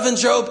confident of in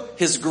Job?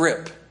 His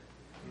grip.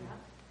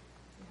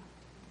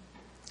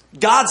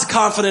 God's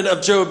confident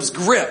of Job's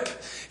grip.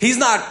 He's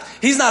not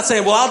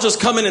saying, well, I'll just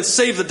come in and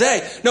save the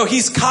day. No,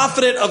 he's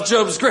confident of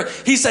Job's grip.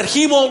 He said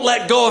he won't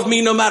let go of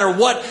me no matter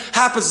what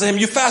happens to him.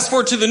 You fast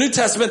forward to the New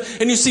Testament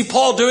and you see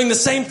Paul doing the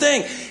same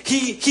thing.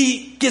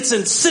 He gets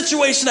in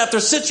situation after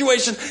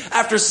situation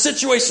after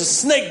situation,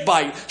 snake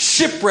bite,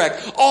 shipwreck,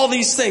 all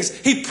these things.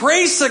 He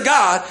prays to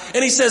God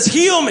and he says,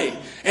 heal me.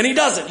 And he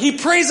does it. He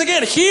prays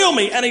again, heal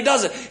me, and he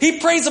does it. He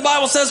prays, the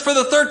Bible says, for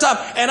the third time.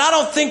 And I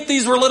don't think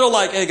these were little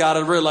like, hey, God,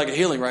 I'd really like a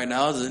healing right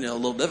now. It's a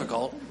little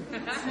difficult.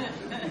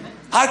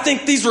 I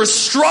think these were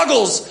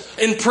struggles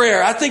in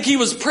prayer. I think he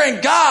was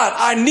praying, God,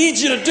 I need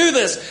you to do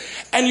this.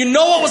 And you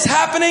know what was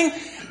happening?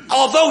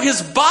 Although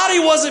his body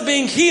wasn't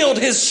being healed,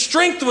 his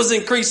strength was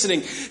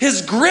increasing.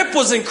 His grip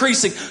was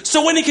increasing.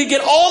 So when he could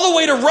get all the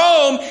way to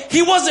Rome,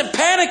 he wasn't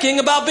panicking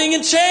about being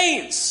in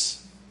chains.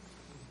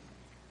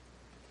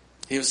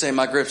 He was saying,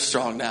 my grip's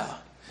strong now.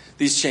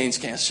 These chains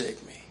can't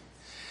shake me.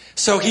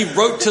 So he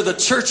wrote to the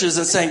churches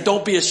and saying,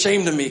 don't be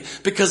ashamed of me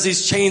because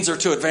these chains are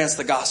to advance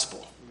the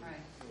gospel.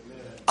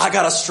 I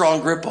got a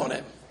strong grip on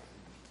him.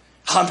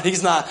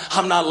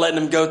 I'm not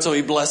letting him go till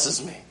he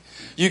blesses me.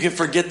 You can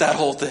forget that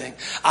whole thing.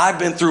 I've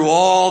been through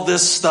all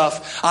this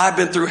stuff. I've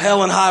been through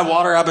hell and high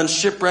water. I've been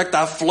shipwrecked.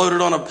 I've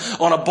floated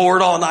on a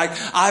board all night.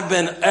 I've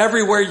been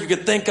everywhere you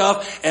could think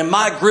of. And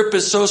my grip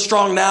is so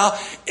strong now.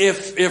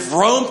 If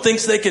Rome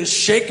thinks they can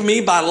shake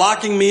me by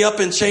locking me up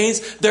in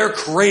chains, they're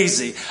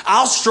crazy.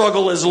 I'll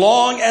struggle as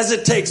long as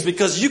it takes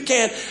because you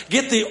can't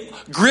get the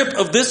grip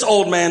of this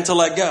old man to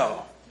let go.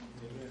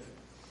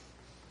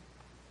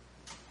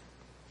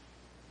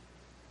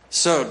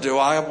 So, do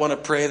I want to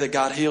pray that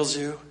God heals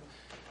you?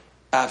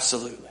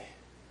 Absolutely.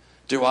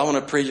 Do I want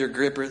to pray your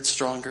grip gets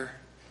stronger?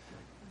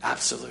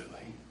 Absolutely.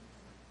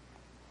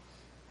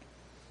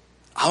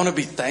 I want to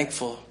be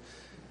thankful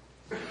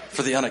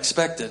for the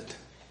unexpected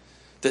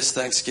this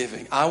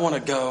Thanksgiving. I want to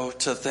go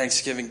to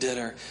Thanksgiving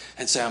dinner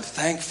and say, I'm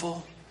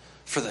thankful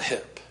for the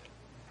hip.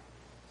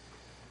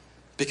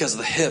 Because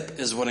the hip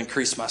is what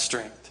increased my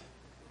strength.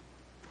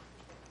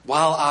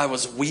 While I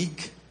was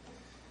weak,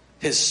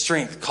 his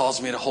strength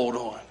caused me to hold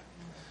on.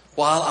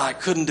 While I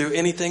couldn't do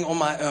anything on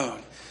my own,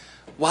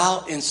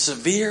 while in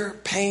severe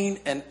pain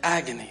and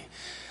agony,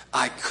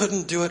 I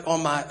couldn't do it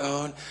on my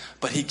own,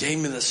 but he gave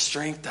me the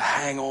strength to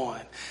hang on.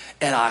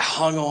 And I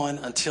hung on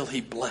until he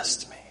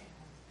blessed me.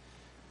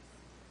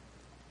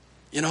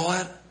 You know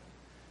what?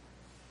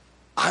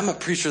 I'm a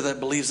preacher that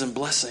believes in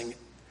blessing,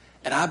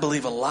 and I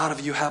believe a lot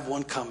of you have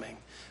one coming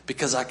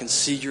because I can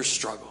see your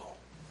struggle.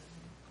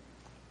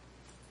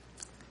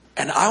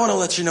 And I want to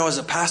let you know as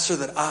a pastor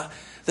that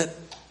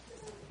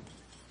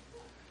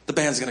the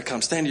band's going to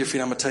come. Stand to your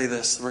feet. I'm going to tell you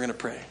this. We're going to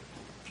pray.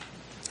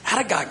 I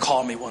had a guy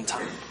call me one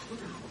time.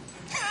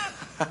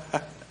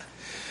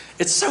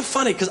 It's so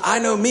funny because I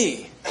know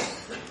me.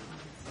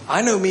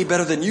 I know me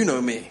better than you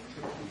know me.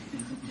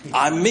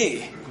 I'm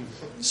me.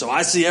 So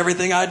I see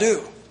everything I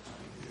do.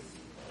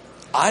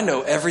 I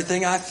know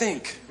everything I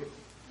think.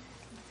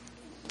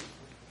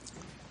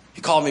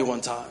 He called me one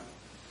time.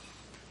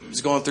 He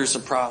was going through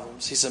some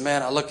problems. He said,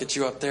 man, I look at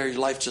you up there. Your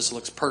life just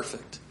looks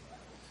perfect.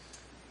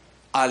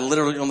 I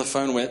literally on the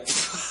phone went,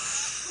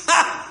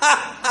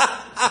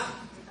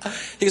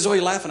 he goes, what are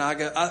you laughing at? I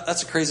go,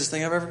 that's the craziest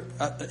thing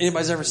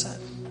anybody's ever said.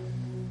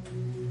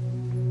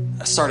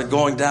 I started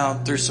going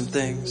down through some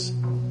things.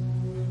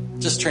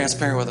 Just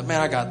transparent with it.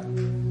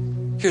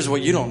 Man, here's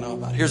what you don't know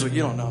about. Here's what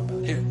you don't know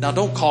about. Here. Now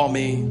don't call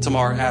me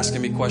tomorrow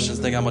asking me questions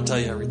thinking I'm going to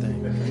tell you everything.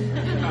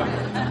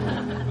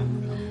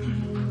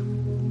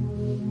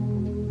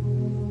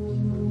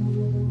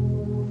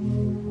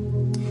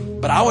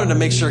 But I wanted to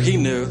make sure he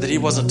knew that he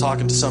wasn't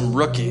talking to some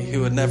rookie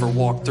who had never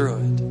walked through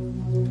it.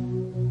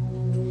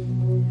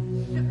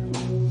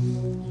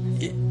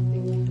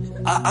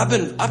 I've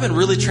been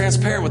really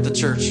transparent with the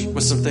church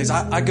with some things.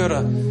 I go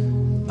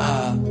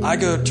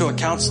to a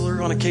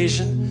counselor on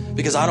occasion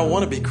because I don't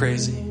want to be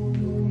crazy,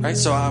 right?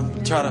 So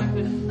I'm trying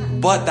to,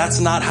 but that's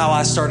not how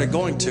I started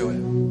going to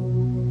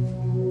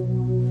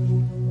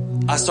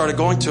it. I started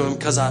going to him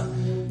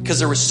because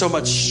there was so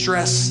much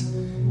stress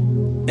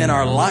in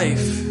our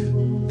life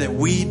that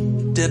we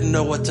didn't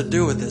know what to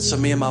do with it. So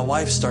me and my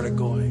wife started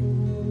going.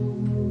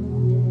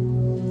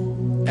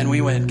 And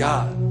we went,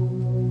 God,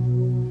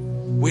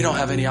 we don't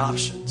have any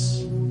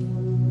options.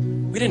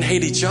 We didn't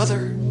hate each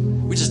other.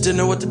 We just didn't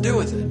know what to do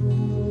with it.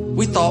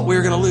 We thought we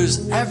were going to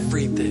lose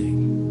everything.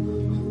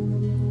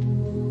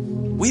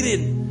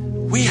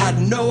 We had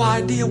no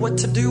idea what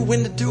to do,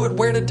 when to do it,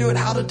 where to do it,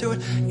 how to do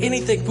it,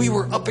 anything. We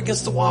were up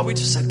against the wall. We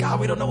just said, God,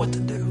 we don't know what to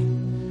do.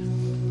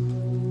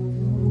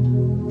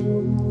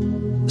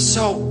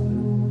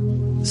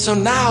 So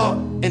now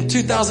in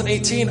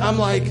 2018, I'm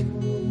like,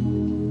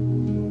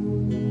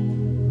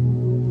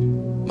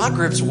 my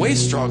grip's way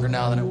stronger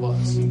now than it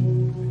was.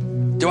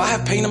 Do I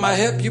have pain in my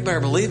hip? You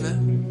better believe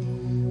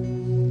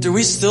it. Do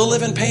we still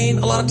live in pain?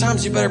 A lot of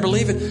times, you better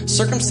believe it.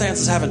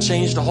 Circumstances haven't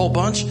changed a whole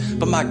bunch,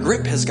 but my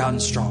grip has gotten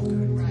stronger.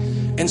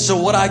 And so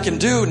what I can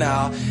do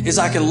now is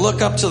I can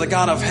look up to the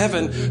God of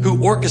heaven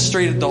who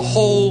orchestrated the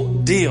whole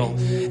deal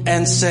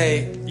and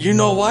say, you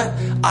know what?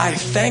 I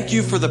thank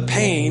you for the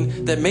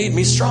pain that made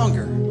me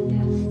stronger.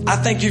 I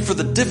thank you for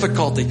the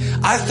difficulty.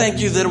 I thank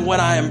you that when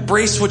I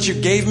embrace what you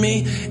gave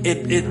me,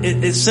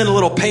 it sent a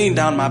little pain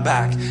down my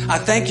back. I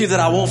thank you that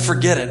I won't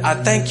forget it. I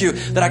thank you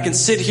that I can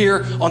sit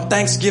here on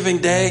Thanksgiving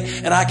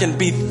Day and I can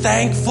be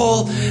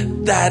thankful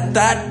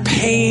that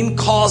pain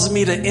caused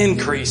me to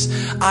increase.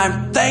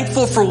 I'm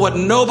thankful for what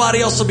nobody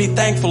else will be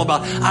thankful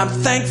about. I'm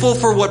thankful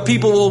for what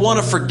people will want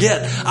to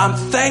forget. I'm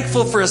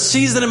thankful for a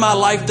season in my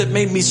life that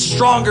made me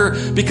stronger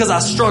because I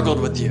struggled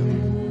with you.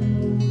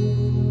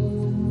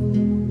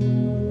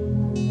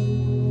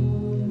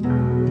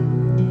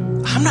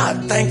 I'm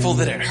not thankful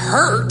that it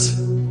hurt,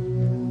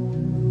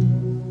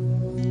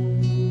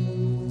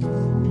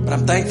 but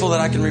I'm thankful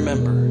that I can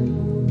remember.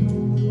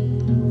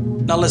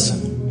 Now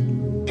listen,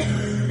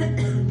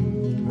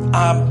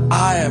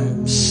 I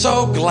am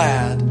so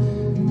glad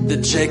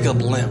that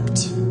Jacob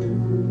limped.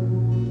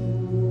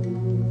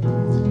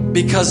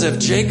 Because if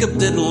Jacob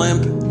didn't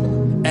limp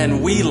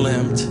and we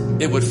limped,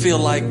 it would feel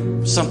like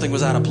something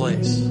was out of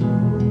place.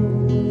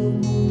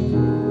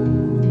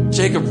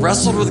 Jacob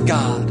wrestled with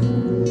God,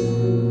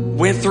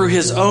 went through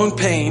his own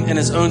pain and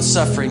his own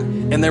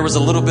suffering, and there was a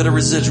little bit of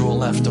residual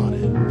left on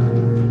it.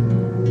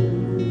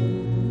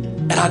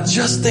 And I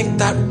just think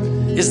that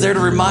is there to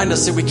remind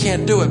us that we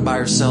can't do it by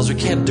ourselves. We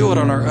can't do it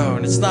on our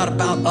own. It's not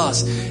about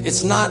us.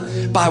 It's not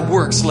by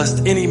works,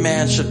 lest any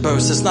man should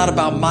boast. It's not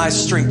about my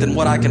strength and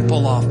what I can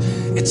pull off.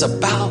 It's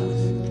about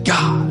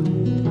God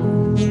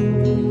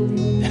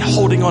and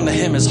holding on to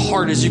him as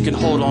hard as you can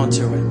hold on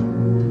to it.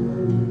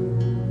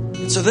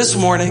 And so this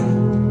morning,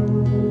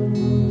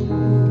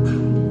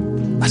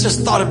 I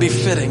just thought it'd be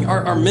fitting.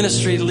 Our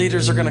ministry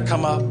leaders are going to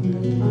come up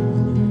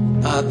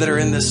that are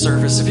in this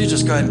service. If you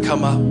just go ahead and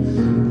come up.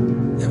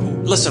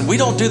 Listen, we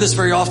don't do this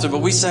very often,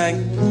 but we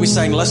sang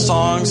less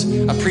songs,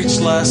 I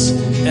preached less,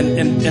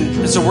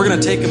 and so we're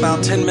going to take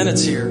about 10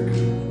 minutes here.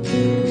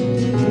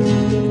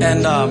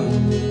 And I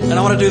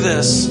want to do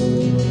this.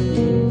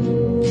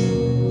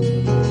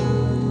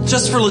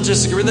 Just for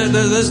logistics,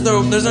 there's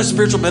no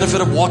spiritual benefit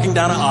of walking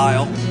down an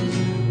aisle.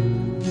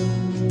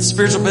 The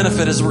spiritual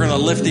benefit is we're going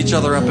to lift each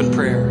other up in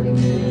prayer.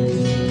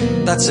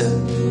 That's it.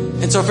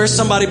 And so if there's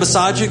somebody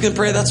beside you who can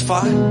pray, that's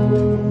fine.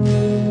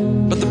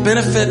 But the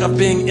benefit of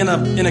being in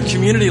a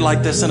community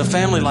like this, in a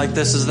family like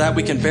this, is that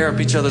we can bear up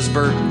each other's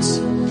burdens.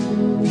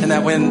 And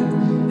that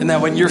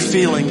when you're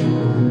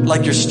feeling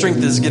like your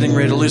strength is getting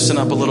ready to loosen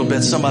up a little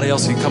bit, somebody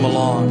else can come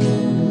along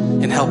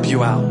and help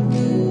you out.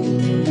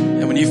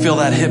 And when you feel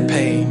that hip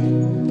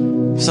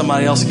pain,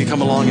 somebody else can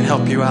come along and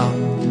help you out.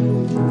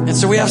 And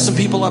so we have some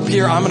people up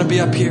here. I'm going to be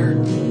up here.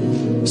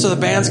 So the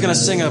band's going to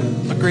sing a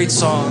great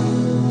song.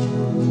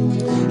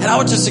 And I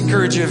would just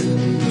encourage you,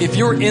 if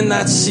you're in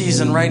that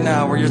season right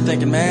now where you're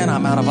thinking, man,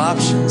 I'm out of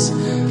options.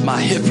 My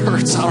hip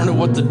hurts. I don't know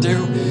what to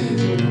do.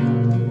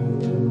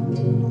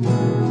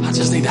 I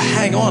just need to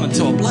hang on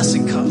until a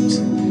blessing comes.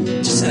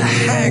 Just need to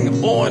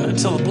hang on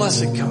until a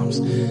blessing comes.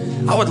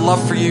 I would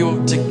love for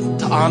you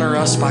to honor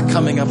us by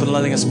coming up and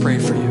letting us pray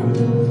for you.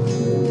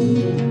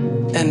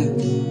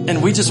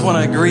 And we just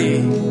want to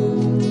agree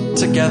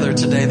together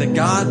today that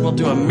God will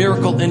do a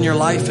miracle in your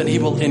life and he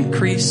will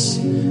increase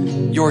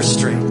your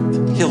strength.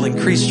 He'll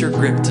increase your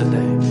grip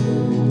today.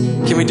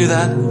 Can we do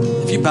that?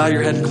 If you bow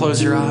your head and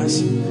close your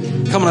eyes.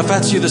 Come on, if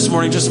that's you this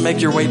morning, just make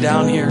your way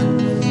down here.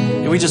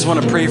 And we just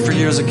want to pray for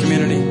you as a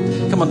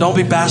community. Come on, don't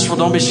be bashful,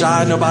 don't be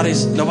shy.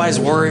 Nobody's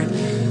worried.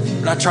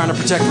 We're not trying to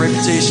protect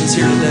reputations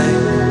here today.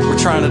 We're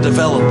trying to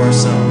develop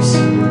ourselves.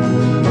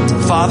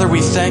 Father,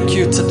 we thank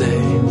you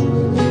today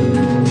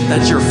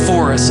that you're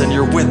for us and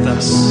you're with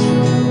us.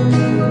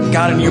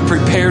 God, and you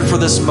prepared for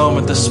this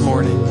moment this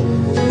morning.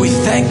 We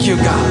thank you,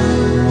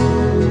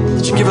 God,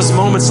 that you give us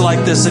moments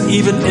like this, and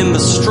even in the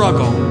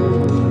struggle,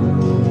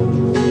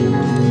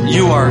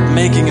 you are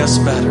making us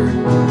better.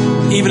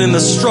 Even in the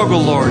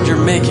struggle, Lord,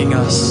 you're making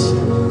us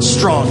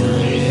stronger.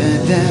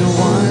 And that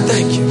one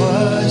Thank you.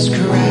 Was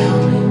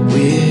crowned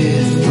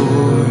with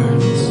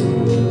thorns,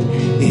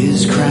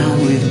 is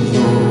crowned with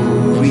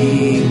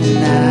glory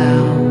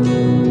now.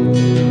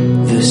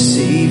 The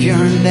Savior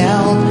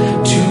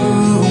knelt to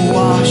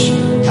wash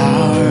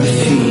our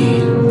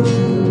feet.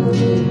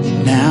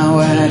 Now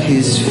at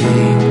his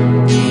feet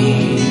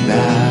we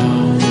bow.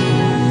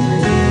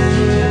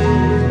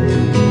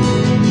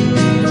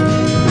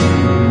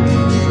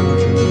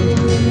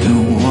 The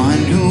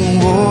one who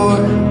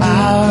wore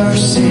our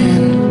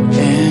sin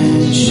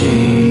and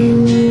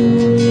shame,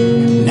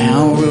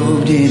 now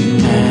robed in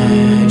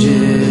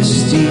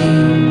majesty.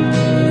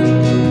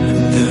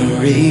 The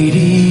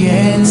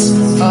radiance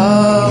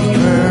of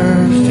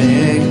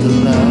perfect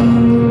love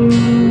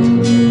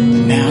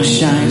now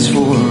shines for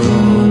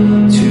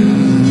all to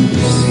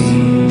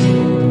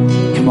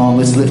see. Come on,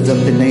 let's lift up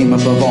the name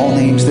above all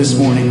names this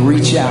morning.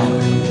 Reach out.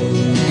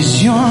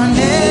 'Cause your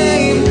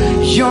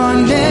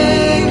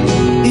name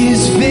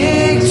is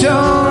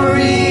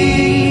victory.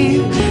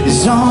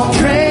 Is all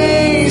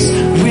praise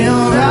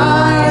will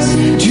rise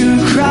to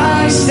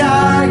Christ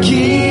our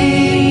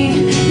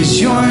King. 'Cause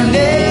your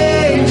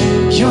name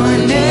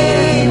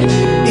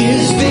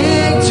is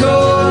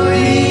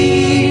victory.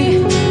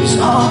 Is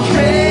all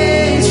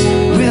praise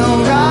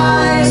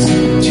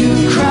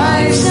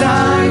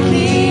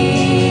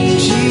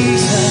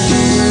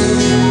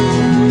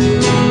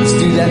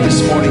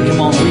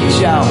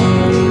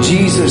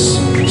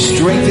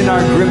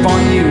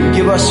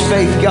us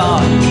faith,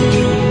 God.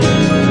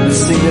 Let's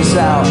sing this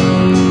out.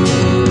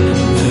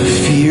 The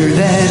fear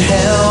that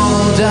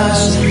held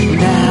us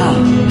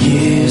now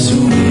gives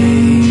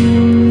way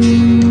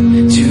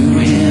to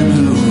Him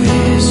who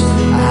is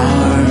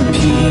our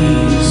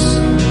peace.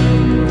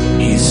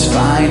 His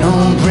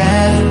final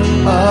breath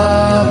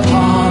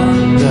upon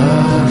the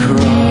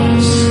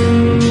cross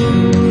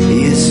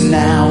is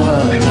now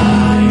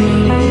alive.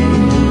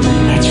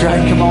 That's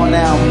right, come on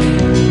now.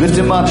 Lift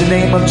Him up, the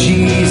name of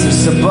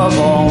Jesus above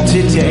all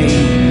today.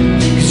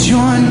 'Cause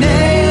your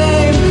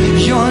name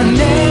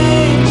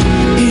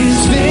is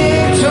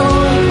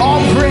victory.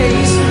 All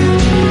praise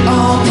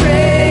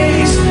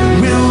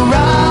will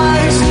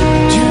rise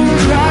to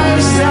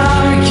Christ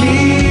our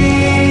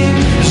King.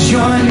 'Cause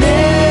your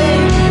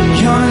name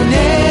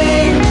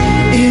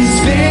is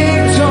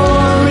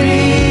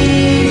victory.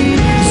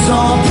 'Cause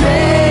all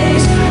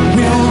praise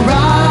will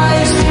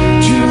rise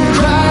to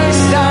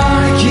Christ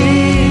our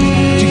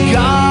King. To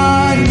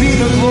God be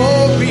the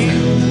glory,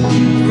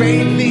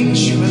 great things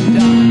you have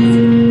done.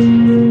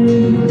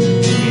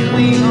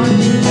 We lean on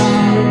you,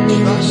 God,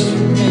 trust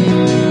your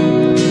name.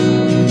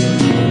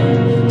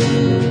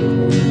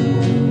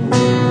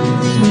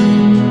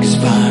 'Cause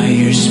by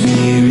your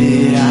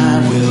Spirit I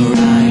will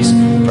rise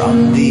from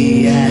the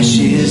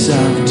ashes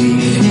of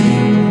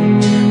defeat.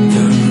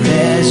 The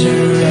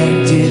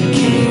resurrected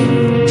King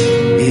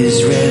is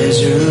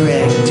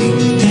resurrecting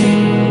me.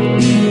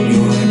 In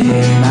your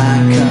name I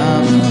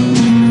come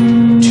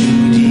to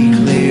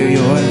declare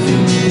your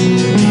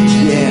victory.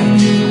 Yeah,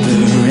 the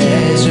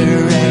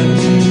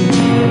resurrected.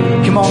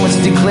 Come on, let's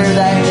declare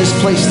that in this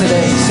place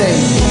today. Say,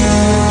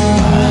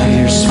 by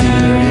your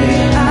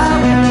Spirit I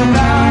will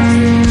rise.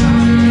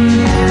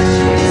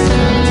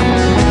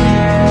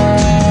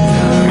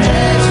 The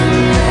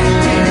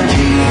resurrected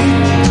King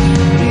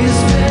is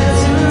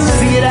risen.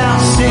 Sing it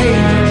out, say,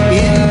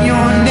 in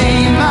your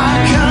name I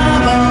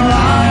come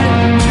alive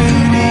to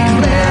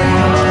declare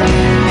your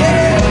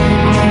name.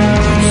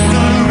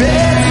 The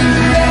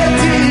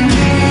resurrected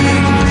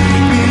King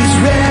is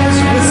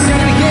risen. Let's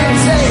sing it again,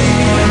 say,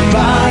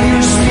 by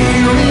your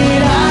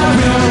Spirit I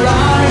will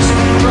rise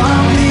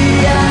from the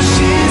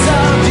ashes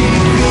of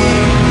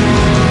defeat.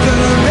 The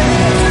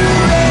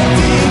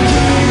resurrected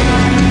King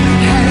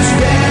has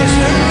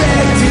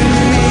resurrected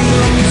me.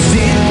 'Cause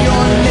in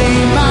your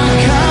name I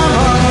come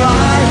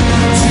alive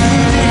to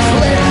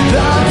declare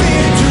the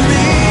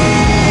victory.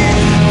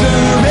 The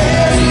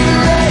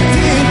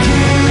resurrected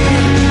King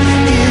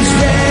is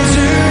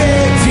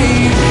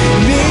resurrecting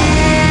me.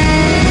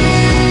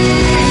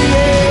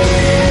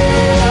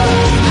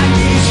 I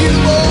need you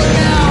more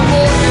now,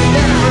 more than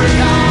ever,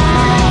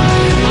 God.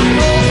 I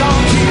hold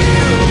on to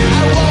you,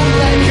 I won't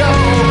let go.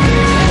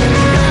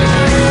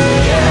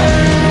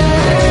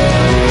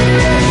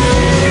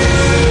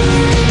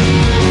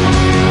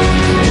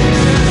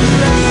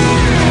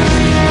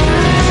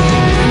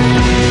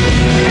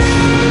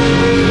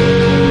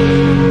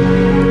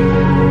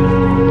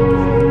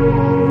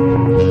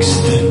 Cause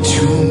the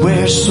tomb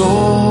where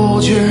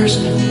soldiers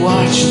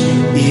watched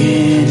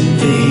in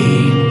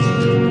vain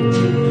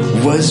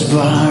was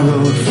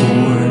borrowed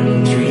for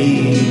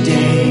 3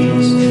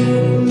 days.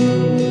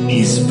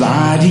 His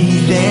body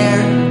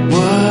there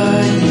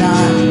would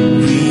not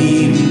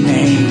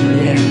remain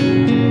there.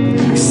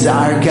 'Cause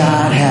our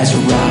God has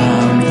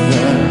robbed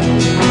the.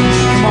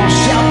 Come on,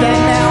 shout that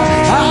now.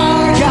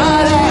 Our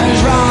God has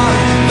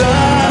robbed the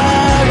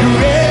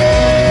grave.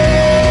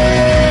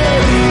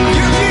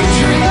 Your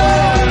victory,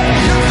 Lord.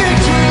 Your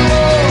victory,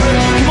 Lord.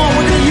 Come on,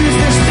 we're going to use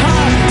this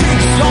time to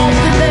exalt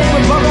the name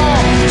above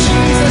all.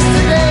 Jesus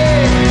today.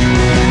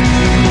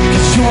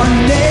 'Cause your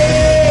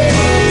name.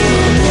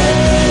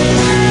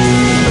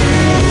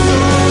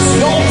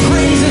 No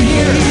praise in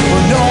here.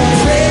 No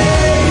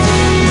praise.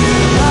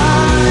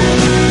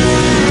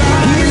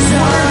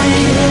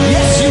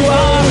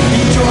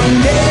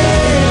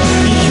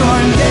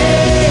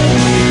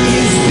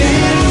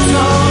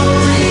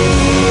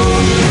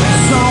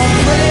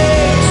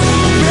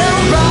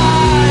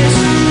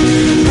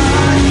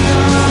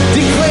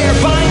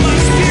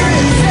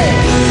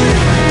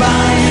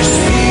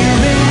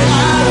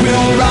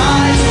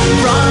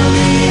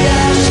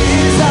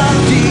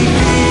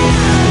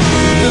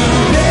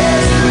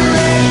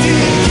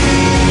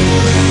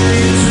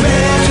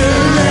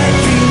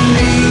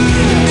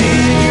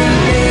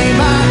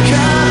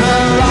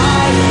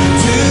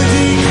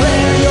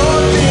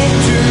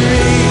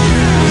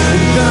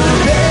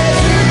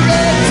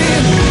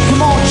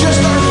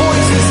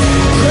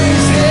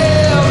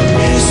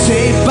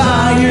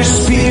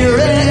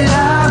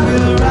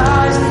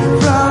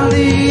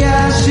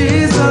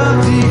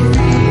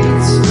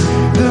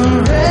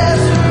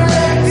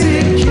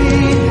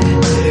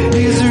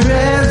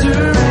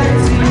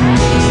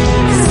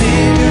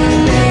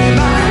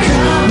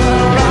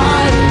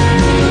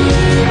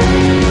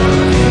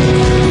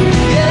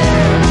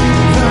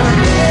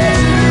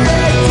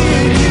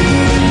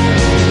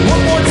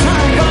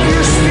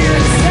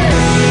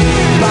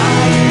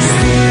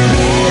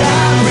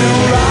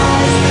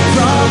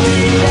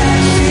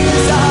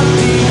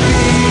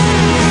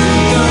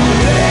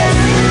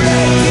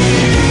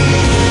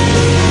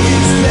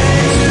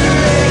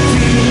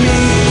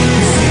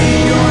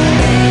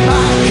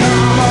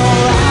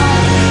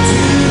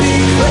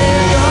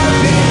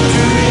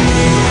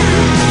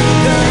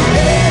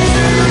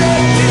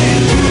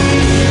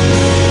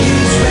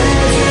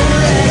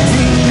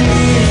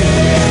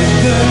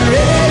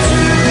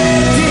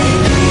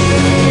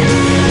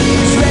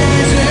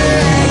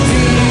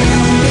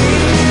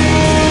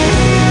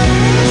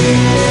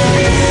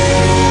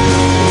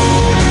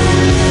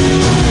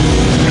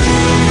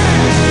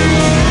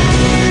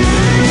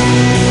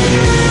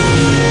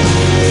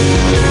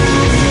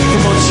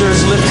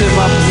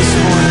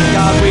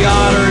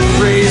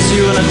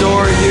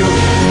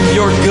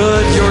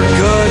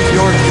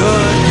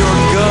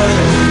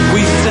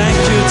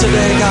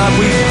 God,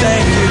 we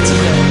thank you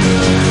today.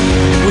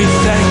 We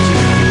thank you.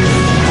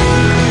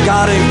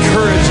 God,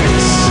 encourage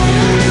us.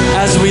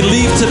 As we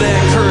leave today,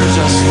 encourage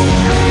us,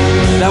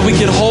 Lord, that we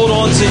can hold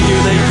on to you,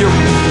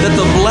 that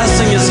the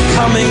blessing is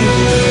coming,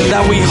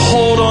 that we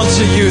hold on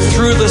to you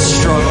through the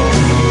struggle,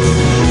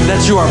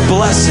 that you are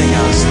blessing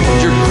us,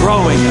 you're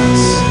growing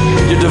us,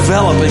 you're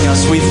developing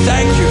us. We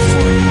thank you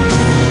for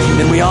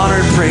it, and we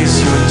honor and praise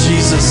you in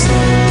Jesus'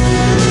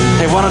 name.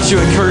 Hey, why don't you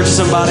encourage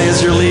somebody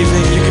as you're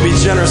leaving? You can be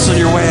generous on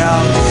your way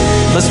out.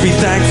 Let's be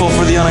thankful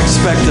for the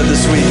unexpected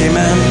this week.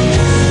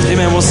 Amen.